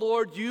 O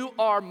Lord, you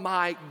are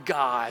my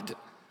God,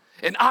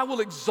 and I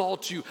will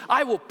exalt you.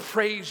 I will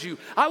praise you.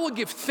 I will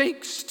give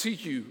thanks to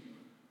you.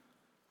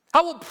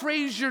 I will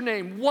praise your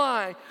name.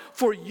 Why?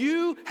 For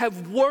you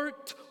have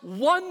worked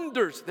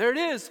wonders. There it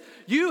is.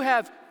 You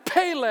have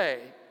Pele.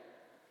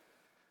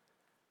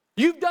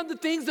 You've done the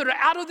things that are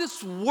out of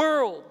this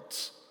world.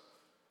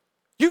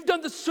 You've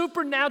done the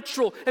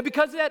supernatural, and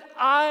because of that,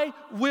 I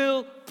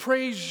will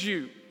praise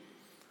you.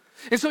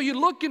 And so you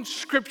look in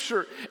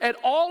Scripture at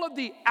all of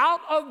the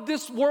out of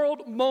this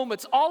world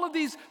moments, all of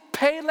these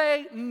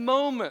Pele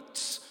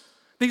moments,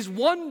 these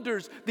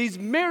wonders, these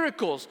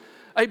miracles,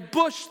 a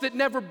bush that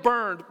never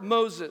burned,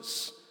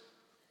 Moses,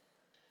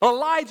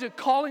 Elijah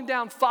calling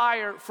down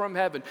fire from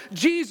heaven,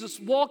 Jesus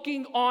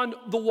walking on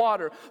the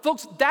water.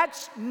 Folks,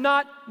 that's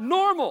not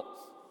normal.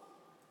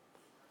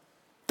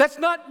 That's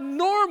not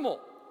normal.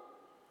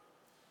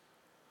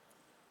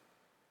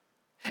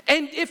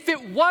 And if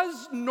it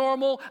was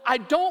normal, I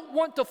don't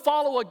want to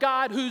follow a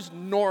God who's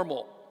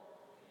normal.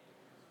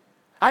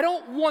 I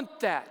don't want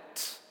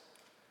that.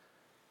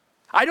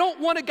 I don't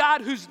want a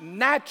God who's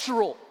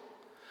natural.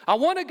 I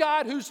want a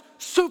God who's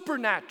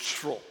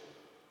supernatural,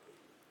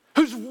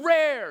 who's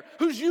rare,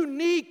 who's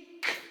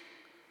unique.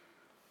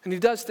 And he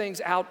does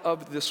things out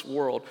of this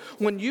world.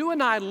 When you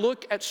and I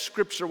look at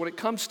Scripture, when it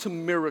comes to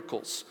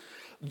miracles,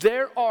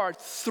 there are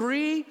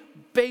three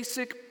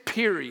basic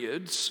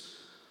periods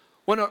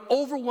when an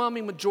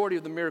overwhelming majority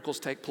of the miracles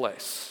take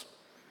place.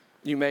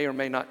 You may or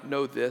may not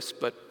know this,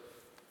 but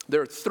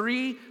there are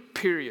three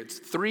periods,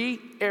 three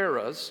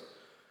eras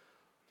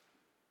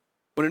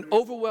when an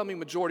overwhelming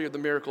majority of the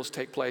miracles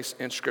take place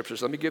in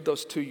Scriptures. Let me give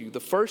those to you. The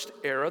first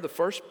era, the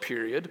first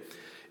period,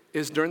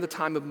 is during the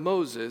time of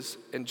Moses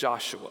and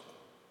Joshua.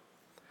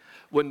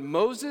 When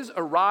Moses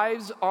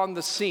arrives on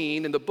the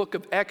scene in the book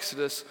of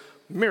Exodus,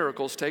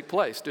 miracles take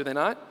place, do they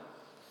not?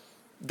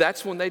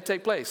 That's when they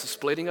take place, the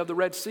splitting of the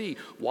Red Sea,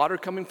 water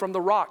coming from the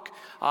rock,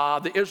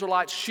 the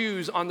Israelites'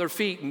 shoes on their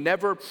feet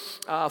never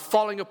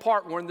falling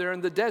apart when they're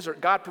in the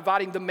desert, God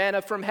providing the manna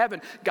from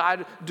heaven,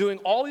 God doing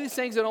all these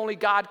things that only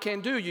God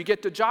can do. You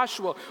get to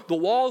Joshua, the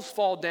walls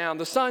fall down,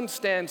 the sun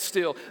stands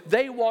still,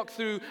 they walk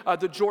through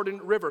the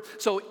Jordan River.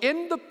 So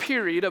in the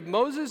period of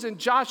Moses and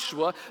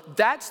Joshua,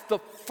 that's the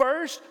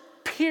first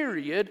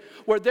period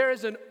where there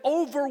is an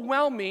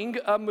overwhelming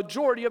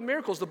majority of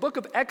miracles. The book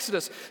of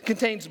Exodus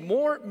contains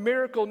more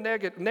miracle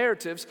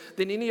narratives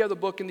than any other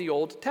book in the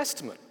Old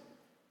Testament.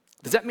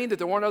 Does that mean that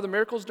there weren't other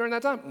miracles during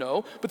that time?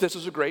 No, but this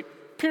is a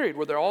great period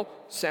where they're all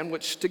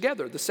sandwiched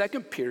together. The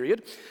second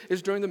period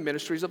is during the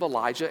ministries of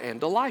Elijah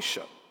and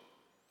Elisha.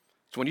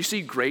 So when you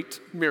see great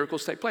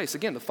miracles take place,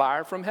 again, the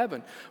fire from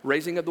heaven,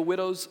 raising of the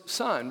widow's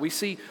son. We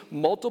see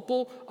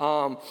multiple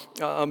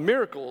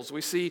miracles.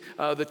 We see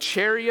the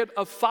chariot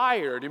of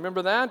fire. Do you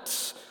remember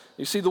that?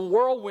 You see the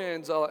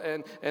whirlwinds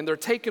and they're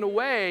taken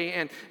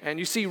away, and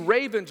you see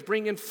ravens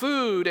bringing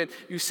food, and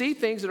you see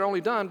things that are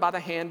only done by the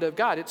hand of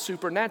God. It's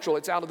supernatural.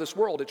 It's out of this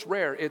world. It's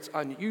rare. It's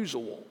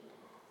unusual.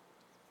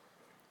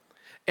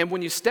 And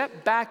when you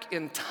step back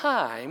in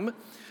time,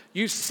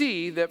 you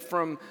see that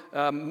from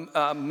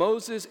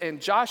Moses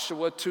and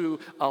Joshua to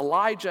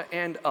Elijah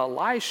and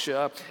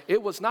Elisha, it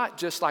was not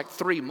just like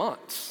 3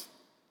 months.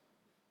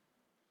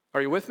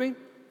 Are you with me?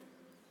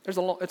 It's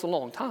a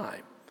long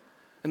time.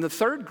 And the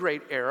third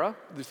great era,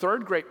 the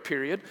third great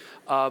period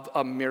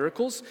of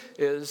miracles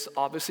is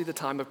obviously the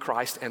time of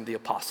Christ and the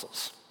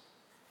apostles.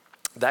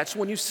 That's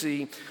when you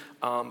see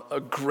a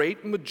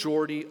great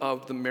majority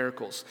of the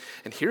miracles.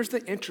 And here's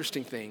the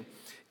interesting thing.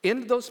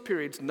 In those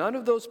periods, none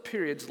of those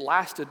periods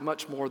lasted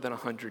much more than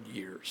 100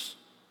 years.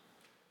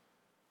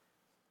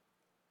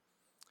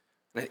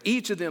 And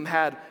each of them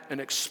had an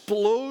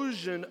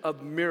explosion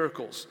of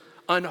miracles,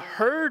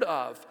 unheard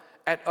of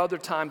at other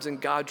times in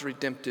God's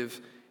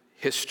redemptive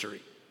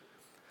history.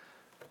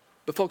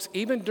 But folks,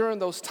 even during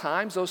those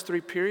times, those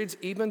three periods,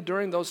 even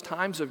during those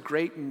times of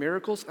great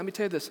miracles, let me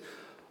tell you this,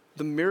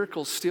 the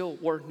miracles still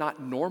were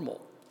not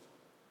normal.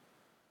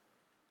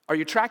 Are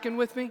you tracking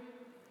with me?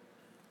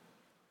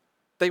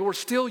 They were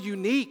still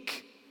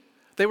unique.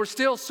 They were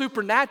still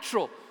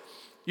supernatural.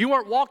 You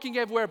weren't walking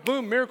everywhere,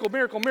 boom, miracle,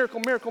 miracle,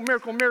 miracle, miracle,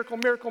 miracle, miracle,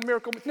 miracle,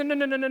 miracle.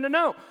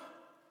 No.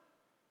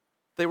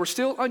 They were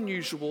still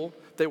unusual.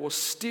 They were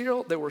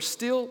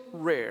still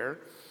rare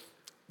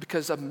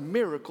because a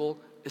miracle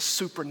is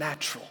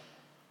supernatural.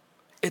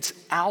 It's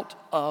out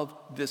of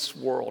this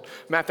world.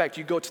 Matter of fact,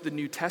 you go to the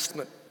New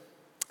Testament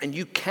and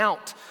you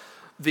count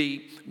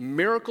the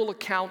miracle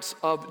accounts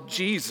of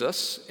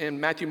Jesus in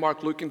Matthew,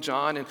 Mark, Luke, and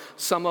John, and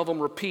some of them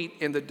repeat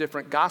in the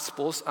different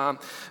Gospels.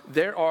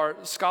 There are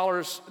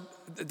scholars,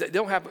 they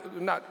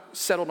not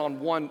settled on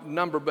one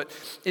number, but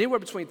anywhere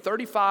between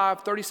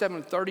 35, 37,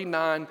 and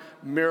 39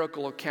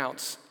 miracle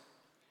accounts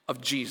of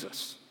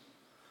Jesus.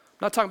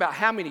 I'm not talking about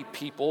how many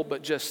people,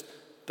 but just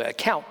the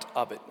account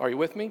of it. Are you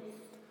with me?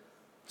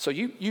 So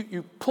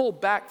you pull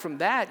back from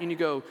that and you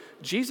go,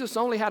 Jesus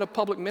only had a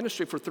public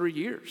ministry for 3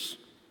 years.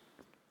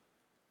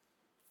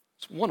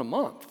 It's one a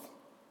month.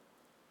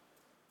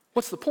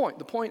 What's the point?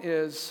 The point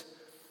is,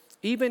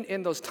 even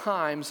in those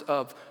times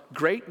of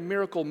great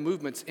miracle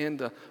movements in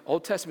the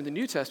Old Testament and the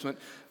New Testament,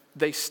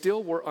 they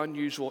still were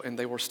unusual and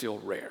they were still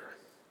rare.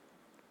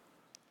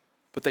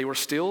 But they were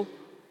still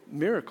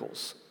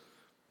miracles.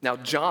 Now,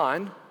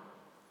 John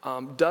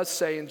does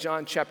say in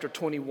John chapter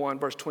 21,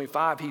 verse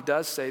 25, he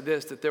does say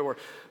this, that there were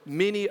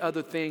many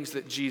other things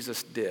that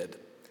Jesus did.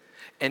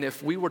 And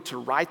if we were to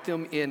write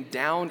them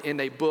down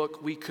in a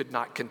book, we could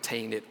not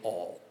contain it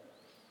all.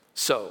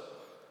 So,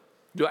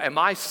 am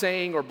I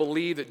saying or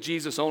believe that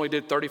Jesus only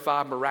did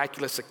 35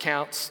 miraculous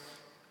accounts?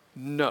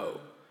 No.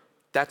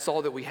 That's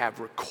all that we have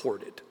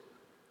recorded.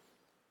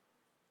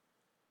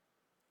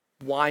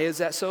 Why is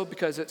that so?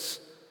 Because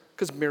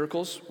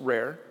miracles,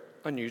 rare,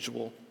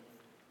 unusual,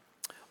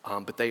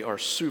 but they are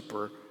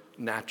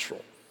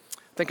supernatural.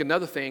 I think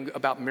another thing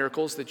about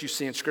miracles that you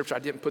see in Scripture, I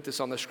didn't put this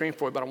on the screen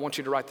for you, but I want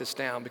you to write this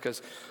down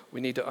because we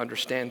need to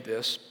understand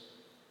this.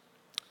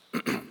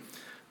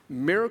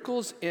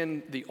 Miracles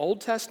in the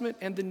Old Testament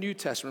and the New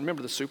Testament,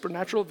 remember the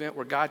supernatural event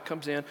where God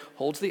comes in,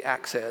 holds the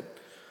axe head.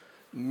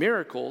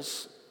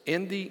 Miracles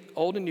in the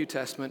Old and New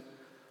Testament,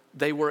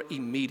 they were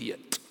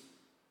immediate.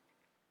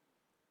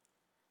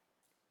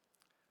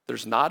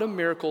 There's not a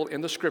miracle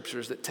in the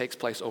Scriptures that takes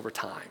place over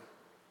time.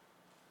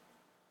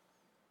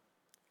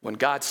 When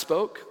God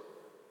spoke,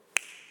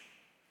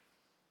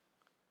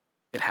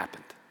 it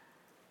happened.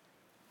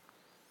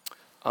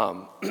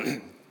 Over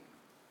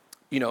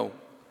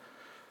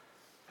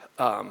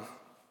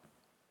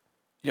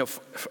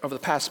the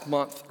past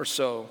month or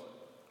so,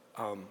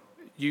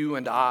 you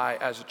and I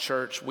as a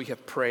church, we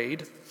have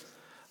prayed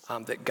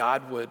that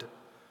God would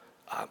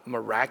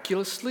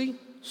miraculously,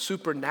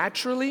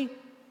 supernaturally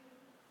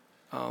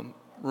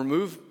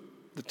remove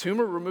the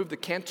tumor, remove the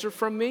cancer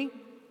from me.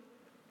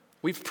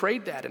 We've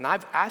prayed that, and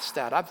I've asked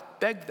that, I've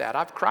begged that,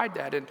 I've cried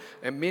that,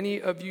 and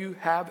many of you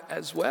have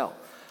as well.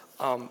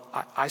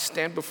 I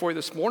stand before you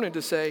this morning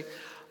to say,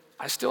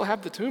 I still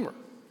have the tumor.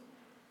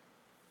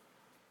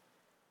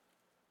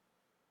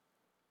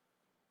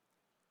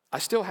 I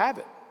still have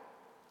it.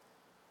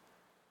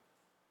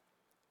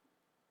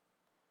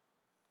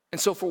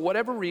 And so for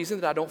whatever reason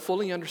that I don't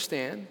fully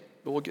understand,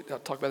 but I'll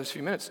talk about this in a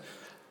few minutes.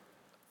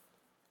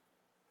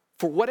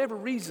 For whatever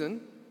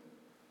reason,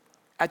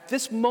 at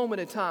this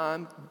moment in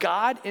time,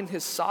 God in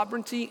his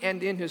sovereignty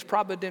and in his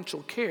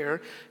providential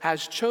care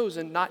has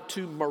chosen not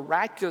to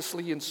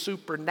miraculously and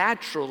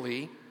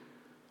supernaturally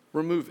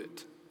remove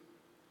it.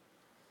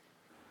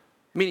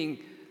 Meaning,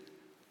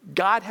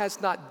 God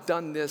has not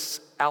done this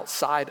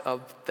outside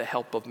of the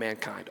help of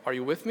mankind. Are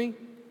you with me?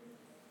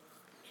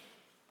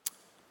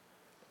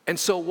 And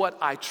so what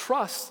I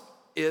trust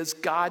is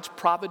God's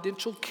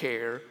providential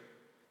care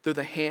through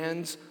the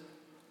hands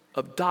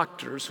of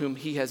doctors whom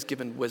he has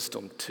given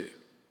wisdom to.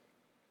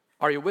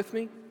 Are you with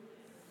me?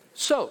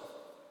 So,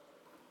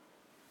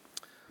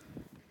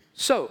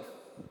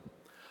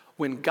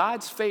 when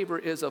God's favor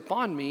is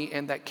upon me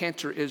and that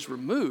cancer is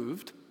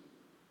removed,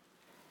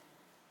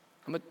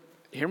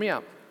 hear me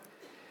out.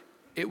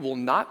 It will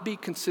not be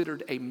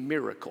considered a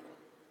miracle.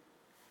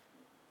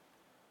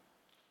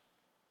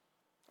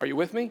 Are you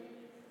with me?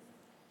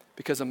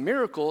 Because a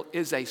miracle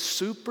is a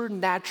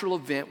supernatural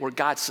event where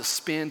God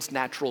suspends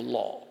natural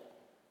law.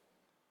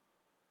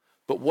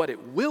 But what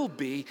it will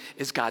be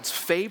is God's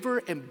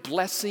favor and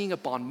blessing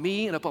upon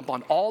me and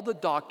upon all the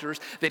doctors,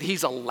 that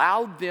he's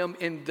allowed them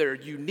in their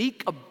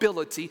unique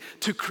ability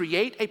to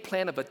create a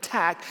plan of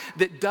attack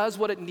that does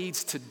what it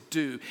needs to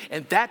do.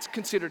 And that's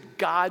considered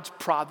God's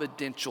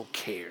providential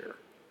care.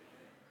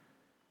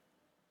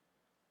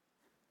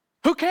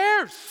 Who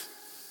cares?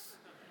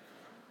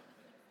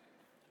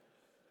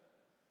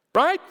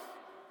 Right?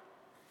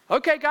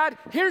 Okay, God,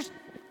 here's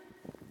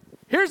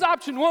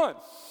option one.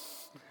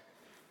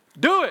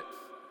 Do it.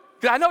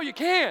 I know you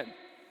can.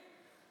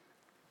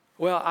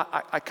 Well,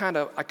 I kind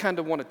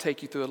of want to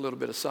take you through a little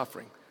bit of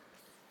suffering.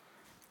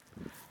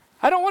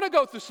 I don't want to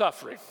go through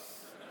suffering.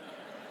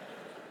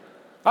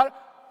 I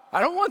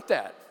don't want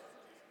that.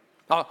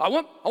 I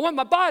want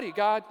my body,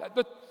 God,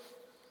 but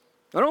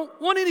I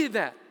don't want any of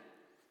that.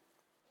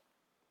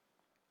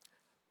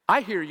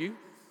 I hear you,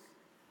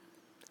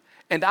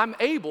 and I'm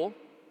able,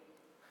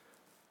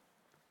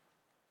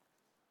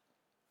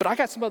 but I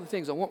got some other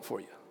things I want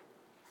for you.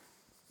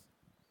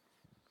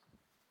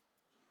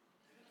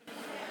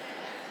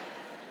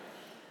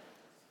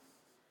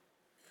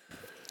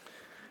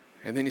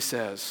 And then he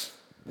says,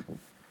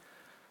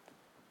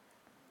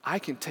 I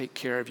can take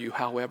care of you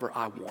however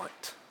I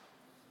want.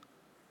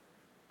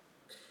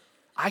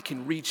 I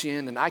can reach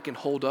in and I can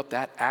hold up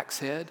that axe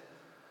head,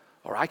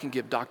 or I can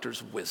give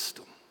doctors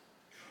wisdom.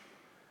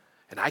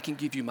 And I can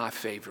give you my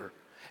favor,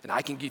 and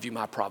I can give you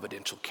my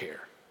providential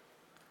care.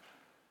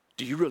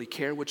 Do you really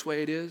care which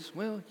way it is?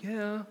 Well,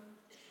 yeah.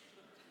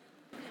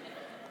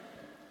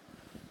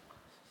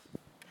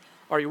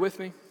 Are you with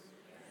me?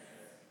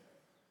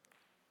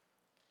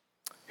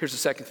 Here's the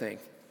second thing.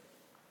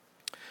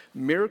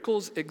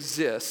 Miracles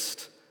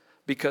exist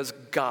because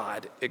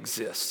God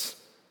exists.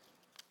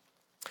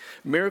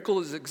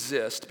 Miracles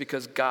exist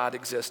because God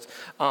exists.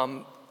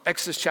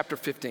 Exodus chapter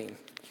 15.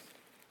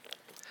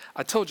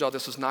 I told y'all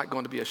this was not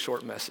going to be a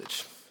short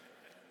message.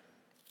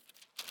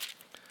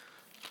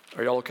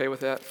 Are y'all okay with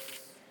that?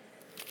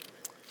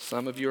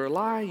 Some of you are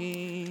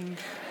lying.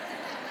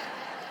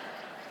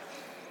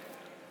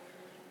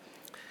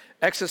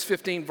 Exodus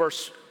 15,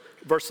 verse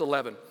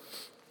 11.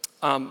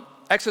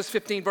 Exodus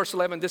 15, verse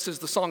 11, this is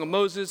the Song of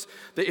Moses.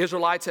 The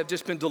Israelites have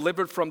just been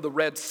delivered from the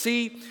Red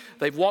Sea.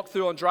 They've walked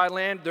through on dry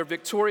land. They're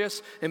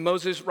victorious. And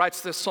Moses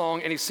writes this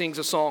song, and he sings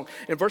a song.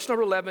 In verse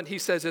number 11, he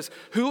says this,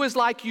 "Who is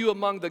like you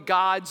among the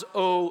gods,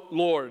 O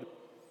Lord?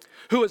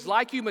 Who is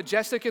like you,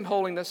 majestic in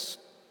holiness,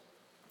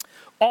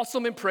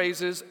 awesome in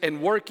praises,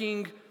 and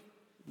working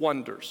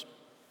wonders?"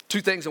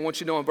 Two things I want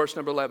you to know in verse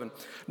number 11.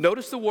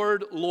 Notice the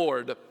word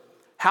Lord.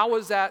 How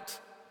is that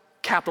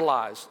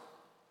capitalized?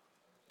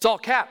 It's all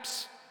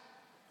caps.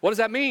 What does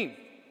that mean?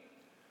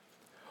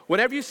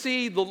 Whenever you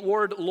see the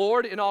word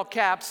Lord in all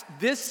caps,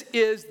 this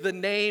is the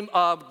name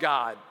of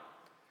God.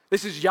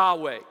 This is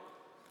Yahweh.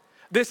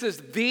 This is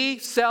the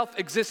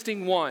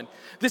self-existing one.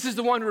 This is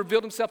the one who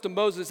revealed himself to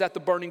Moses at the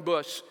burning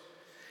bush.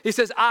 He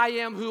says, I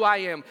am who I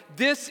am.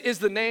 This is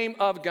the name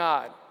of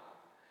God.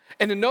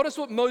 And then notice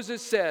what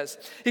Moses says.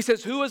 He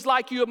says, who is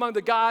like you among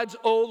the gods,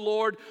 O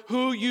Lord,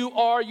 who you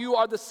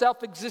are the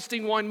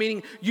self-existing one,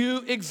 meaning you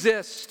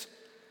exist.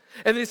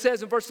 And then he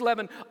says in verse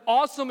 11,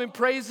 awesome in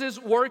praises,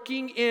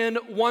 working in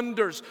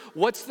wonders.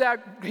 What's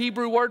that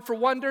Hebrew word for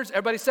wonders?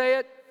 Everybody say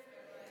it.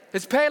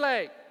 It's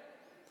Pele.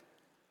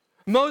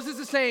 Moses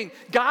is saying,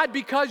 God,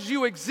 because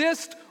you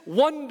exist,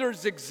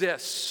 wonders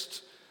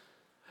exist.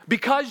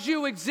 Because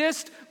you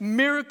exist,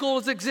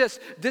 miracles exist.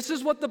 This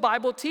is what the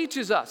Bible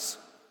teaches us.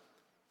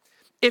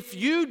 If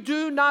you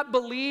do not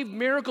believe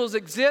miracles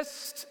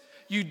exist,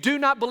 you do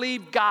not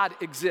believe God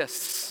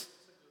exists.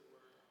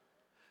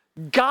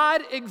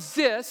 God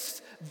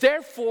exists,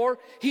 therefore,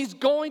 he's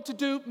going to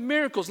do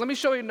miracles. Let me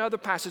show you another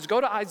passage.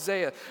 Go to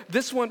Isaiah.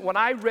 This one, when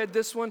I read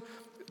this one,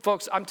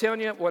 folks, I'm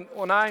telling you,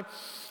 when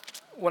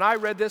I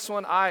read this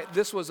one,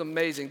 this was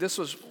amazing. This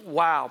was,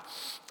 wow.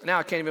 Now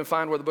I can't even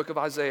find where the book of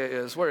Isaiah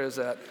is. Where is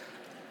that?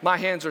 My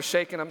hands are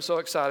shaking. I'm so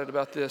excited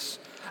about this.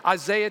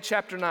 Isaiah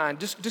chapter 9.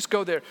 Just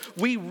go there.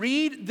 We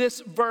read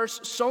this verse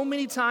so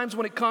many times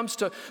when it comes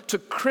to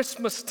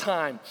Christmas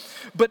time.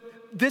 But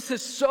this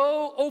is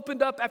so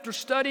opened up after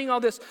studying all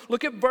this.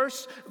 Look at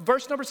verse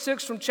number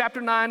 6 from chapter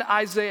 9,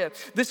 Isaiah.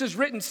 This is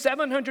written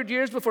 700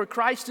 years before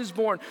Christ is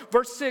born.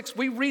 Verse 6,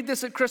 we read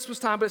this at Christmas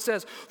time, but it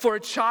says, for a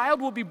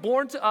child will be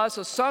born to us,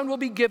 a son will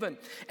be given,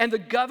 and the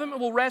government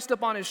will rest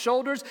upon his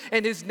shoulders,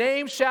 and his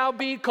name shall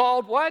be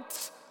called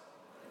what?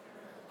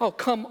 Oh,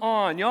 come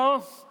on,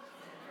 y'all.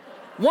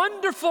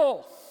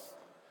 Wonderful.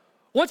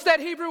 What's that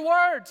Hebrew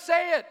word?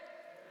 Say it.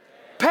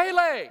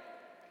 Pele.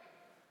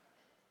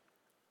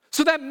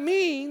 So that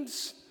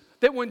means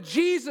that when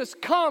Jesus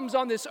comes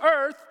on this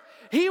earth,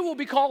 he will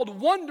be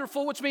called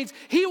wonderful, which means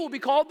he will be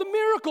called the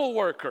miracle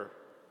worker.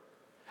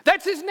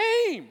 That's his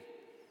name.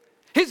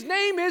 His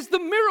name is the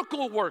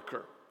miracle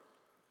worker.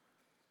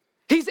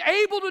 He's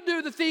able to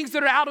do the things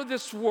that are out of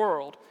this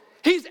world.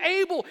 He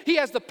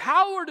has the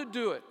power to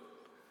do it.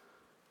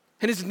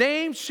 And his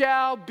name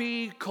shall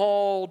be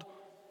called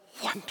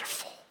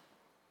Wonderful.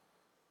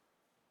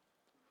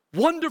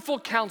 Wonderful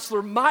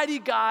Counselor, Mighty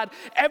God,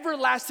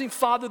 Everlasting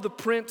Father, the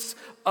Prince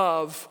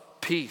of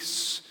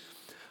Peace.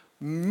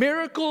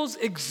 Miracles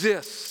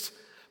exist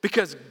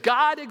because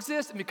God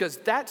exists and because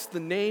that's the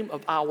name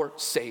of our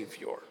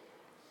Savior.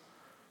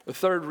 The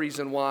third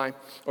reason why,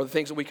 or the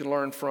things that we can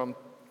learn from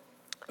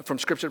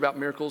Scripture about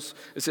miracles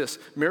is this: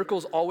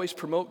 miracles always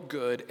promote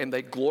good and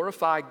they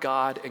glorify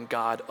God and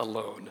God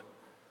alone.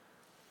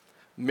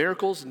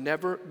 Miracles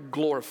never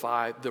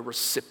glorify the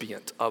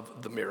recipient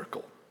of the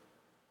miracle.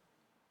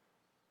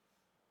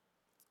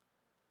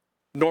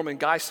 Norman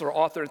Geisler,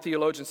 author and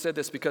theologian, said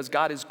this: because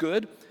God is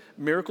good,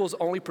 miracles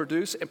only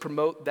produce and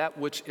promote that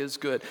which is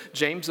good.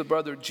 James, the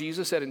brother of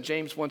Jesus, said in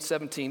James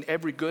 1:17,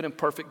 every good and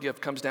perfect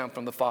gift comes down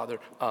from the Father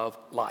of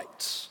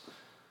lights.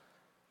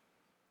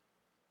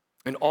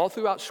 And all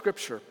throughout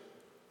Scripture,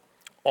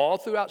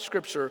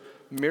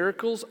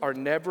 miracles are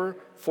never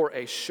for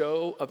a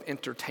show of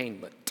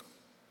entertainment.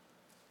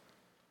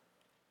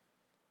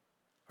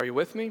 Are you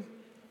with me?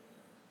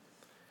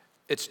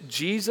 It's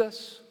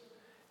Jesus,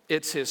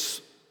 it's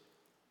his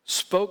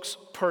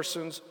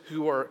spokespersons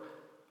who are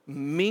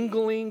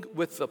mingling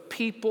with the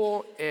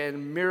people,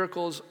 and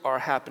miracles are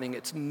happening.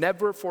 It's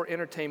never for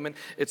entertainment,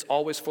 it's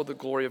always for the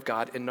glory of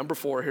God. And number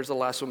 4, here's the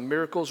last one: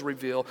 miracles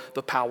reveal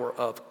the power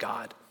of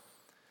God.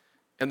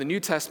 In the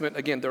New Testament,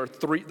 again, there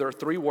are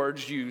three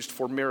words used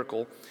for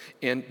miracle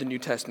in the New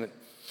Testament.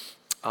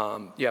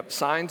 You have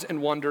signs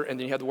and wonder, and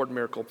then you have the word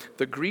miracle.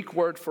 The Greek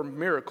word for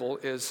miracle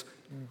is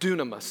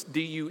dunamis,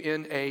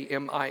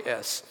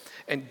 D-U-N-A-M-I-S.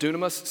 And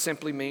dunamis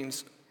simply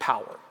means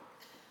power.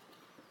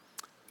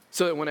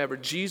 So that whenever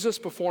Jesus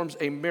performs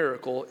a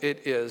miracle,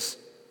 it is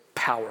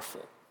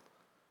powerful.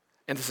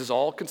 And this is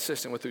all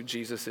consistent with who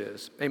Jesus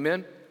is.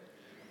 Amen?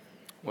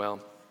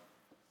 Well,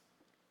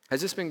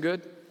 has this been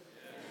good?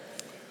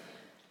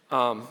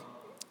 I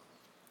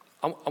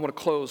want to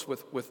close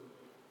with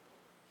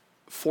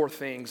 4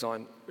 things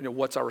on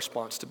what's our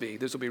response to be.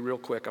 This will be real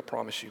quick, I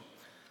promise you.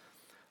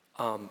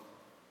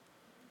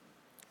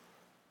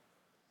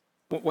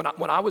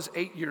 When I was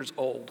 8 years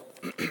old,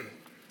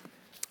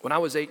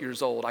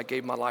 I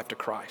gave my life to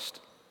Christ.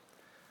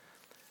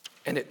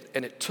 And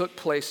it took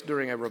place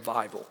during a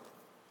revival.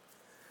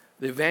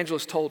 The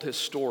evangelist told his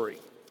story.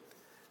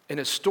 And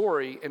his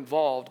story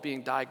involved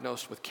being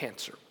diagnosed with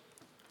cancer.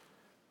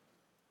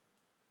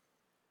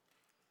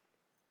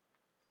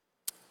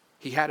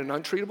 He had an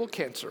untreatable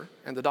cancer,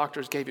 and the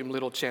doctors gave him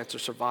little chance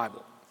of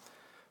survival.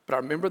 But I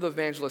remember the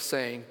evangelist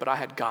saying, but I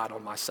had God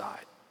on my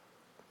side.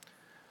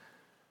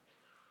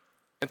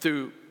 And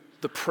through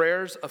the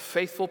prayers of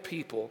faithful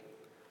people,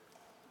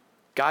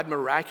 God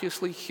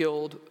miraculously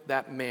healed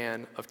that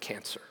man of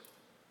cancer.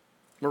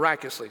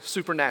 Miraculously,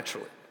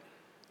 supernaturally.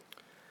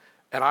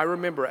 And I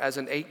remember as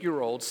an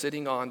 8-year-old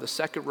sitting on the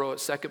second row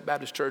at Second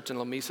Baptist Church in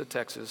La Mesa,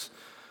 Texas,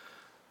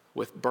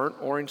 with burnt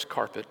orange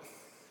carpet.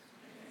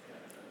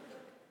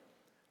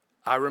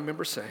 I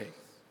remember saying,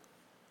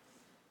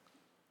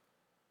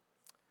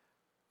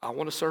 I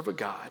want to serve a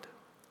God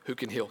who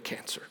can heal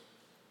cancer.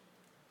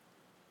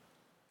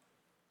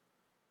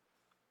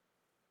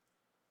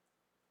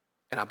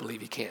 And I believe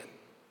he can.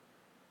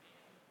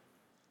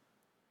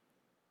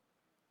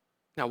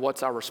 Now,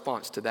 what's our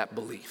response to that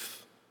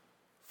belief?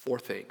 4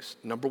 things.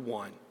 Number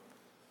 1,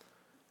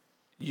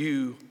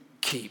 you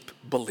keep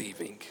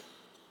believing.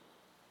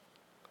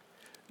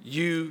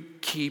 You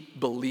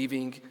keep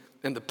believing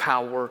in the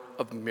power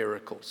of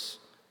miracles.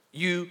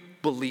 You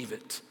believe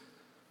it.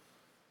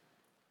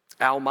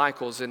 Al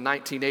Michaels in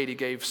 1980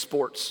 gave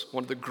sports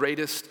one of the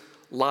greatest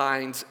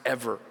lines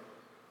ever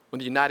when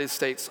the United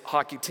States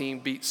hockey team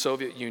beat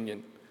Soviet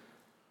Union.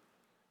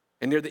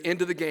 And near the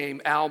end of the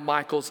game, Al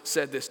Michaels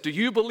said this: do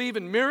you believe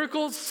in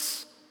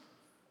miracles?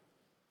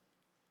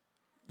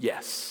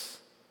 Yes.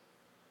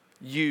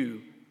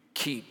 You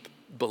keep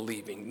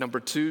believing.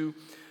 Number 2,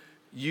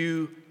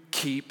 you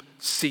keep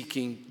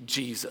seeking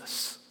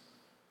Jesus.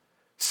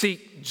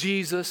 Seek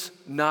Jesus,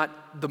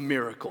 not the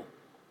miracle.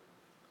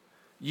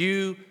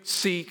 You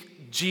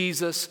seek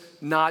Jesus,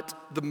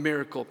 not the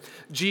miracle.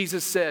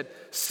 Jesus said,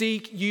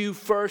 seek you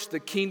first the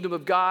kingdom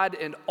of God,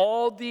 and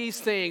all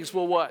these things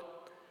will what?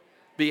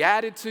 Be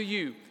added to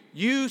you.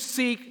 You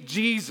seek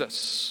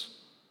Jesus.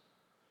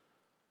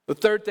 The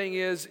third thing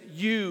is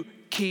you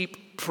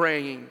keep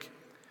praying.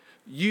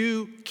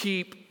 You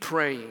keep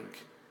praying.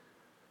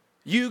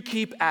 You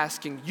keep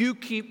asking, you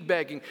keep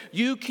begging,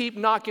 you keep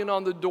knocking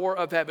on the door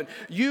of heaven.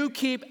 You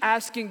keep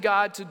asking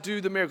God to do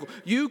the miracle.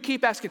 You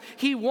keep asking.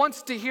 He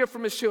wants to hear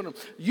from his children.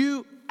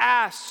 You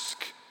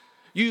ask.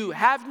 You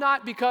have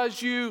not because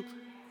you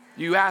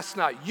ask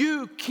not.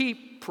 You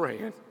keep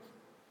praying.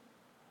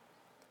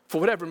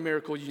 For whatever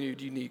miracle you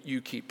need,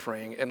 you keep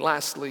praying. And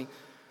lastly,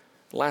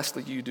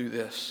 you do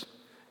this.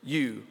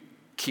 You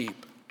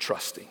keep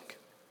trusting.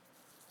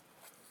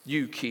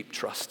 You keep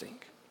trusting.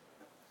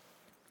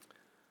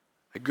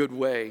 A good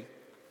way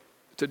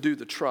to do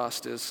the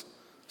trust is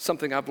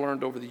something I've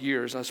learned over the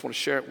years, and I just want to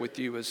share it with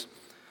you, is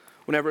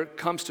whenever it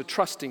comes to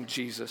trusting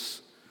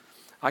Jesus,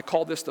 I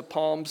call this the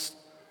palms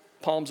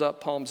up,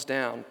 palms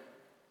down.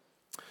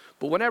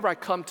 But whenever I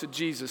come to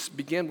Jesus,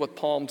 begin with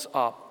palms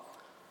up,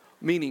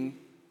 meaning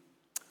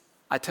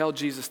I tell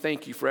Jesus,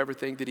 thank you for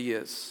everything that he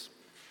is.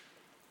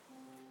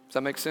 Does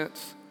that make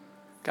sense?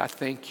 God,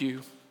 thank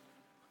you.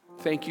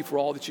 Thank you for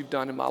all that you've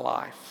done in my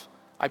life.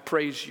 I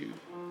praise you.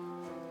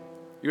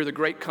 You're the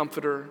great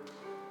comforter.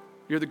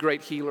 You're the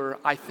great healer.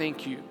 I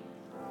thank you.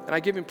 And I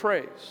give him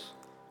praise.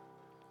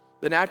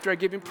 Then after I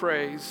give him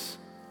praise,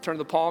 turn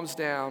the palms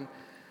down,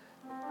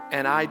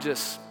 and I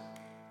just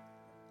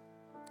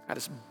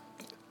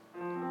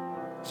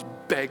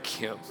beg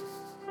him.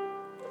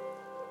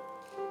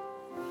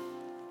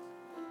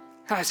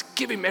 I just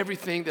give him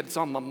everything that's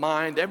on my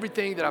mind,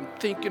 everything that I'm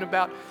thinking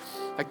about.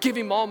 I give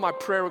him all my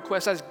prayer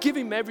requests. I just give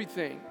him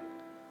everything.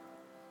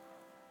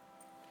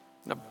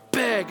 And I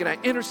beg and I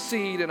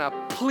intercede and I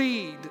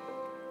plead.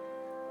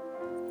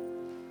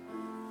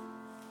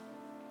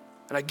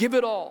 And I give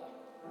it all.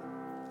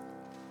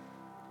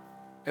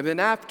 And then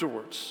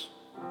afterwards,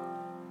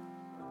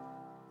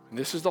 and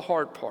this is the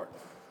hard part,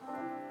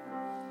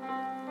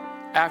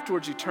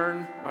 afterwards I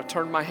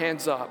turn my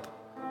hands up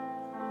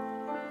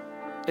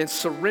and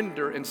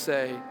surrender and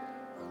say,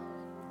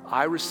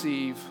 I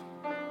receive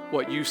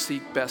what you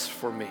seek best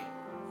for me.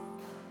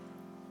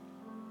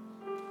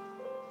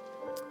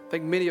 I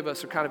think many of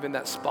us are kind of in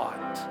that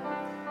spot.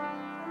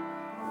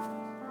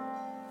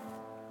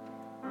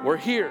 We're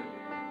here.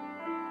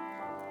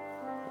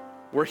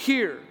 We're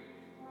here.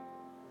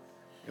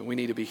 And we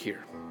need to be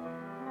here.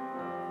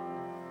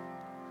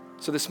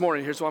 So this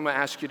morning, here's what I'm going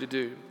to ask you to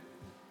do.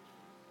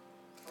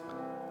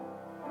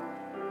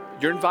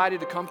 You're invited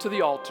to come to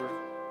the altar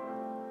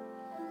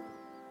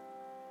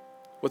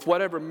with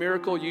whatever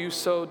miracle you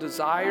so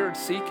desire and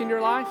seek in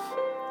your life.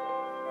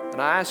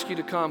 And I ask you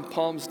to come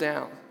palms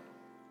down.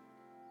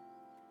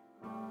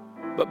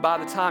 But by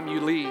the time you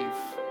leave,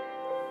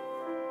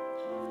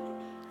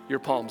 your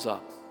palms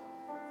up.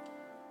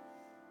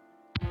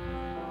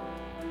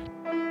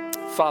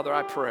 Father,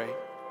 I pray.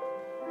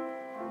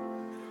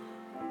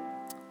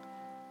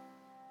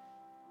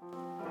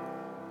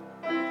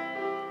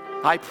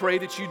 I pray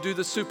that you do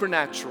the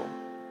supernatural.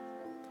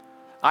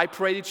 I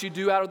pray that you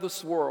do out of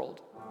this world.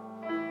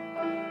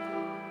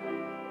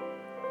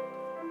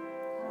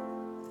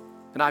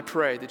 And I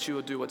pray that you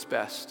will do what's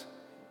best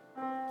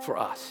for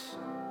us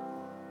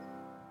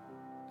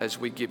as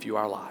we give you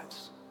our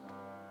lives.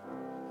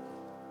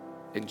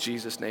 In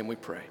Jesus' name we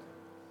pray.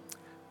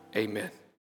 Amen.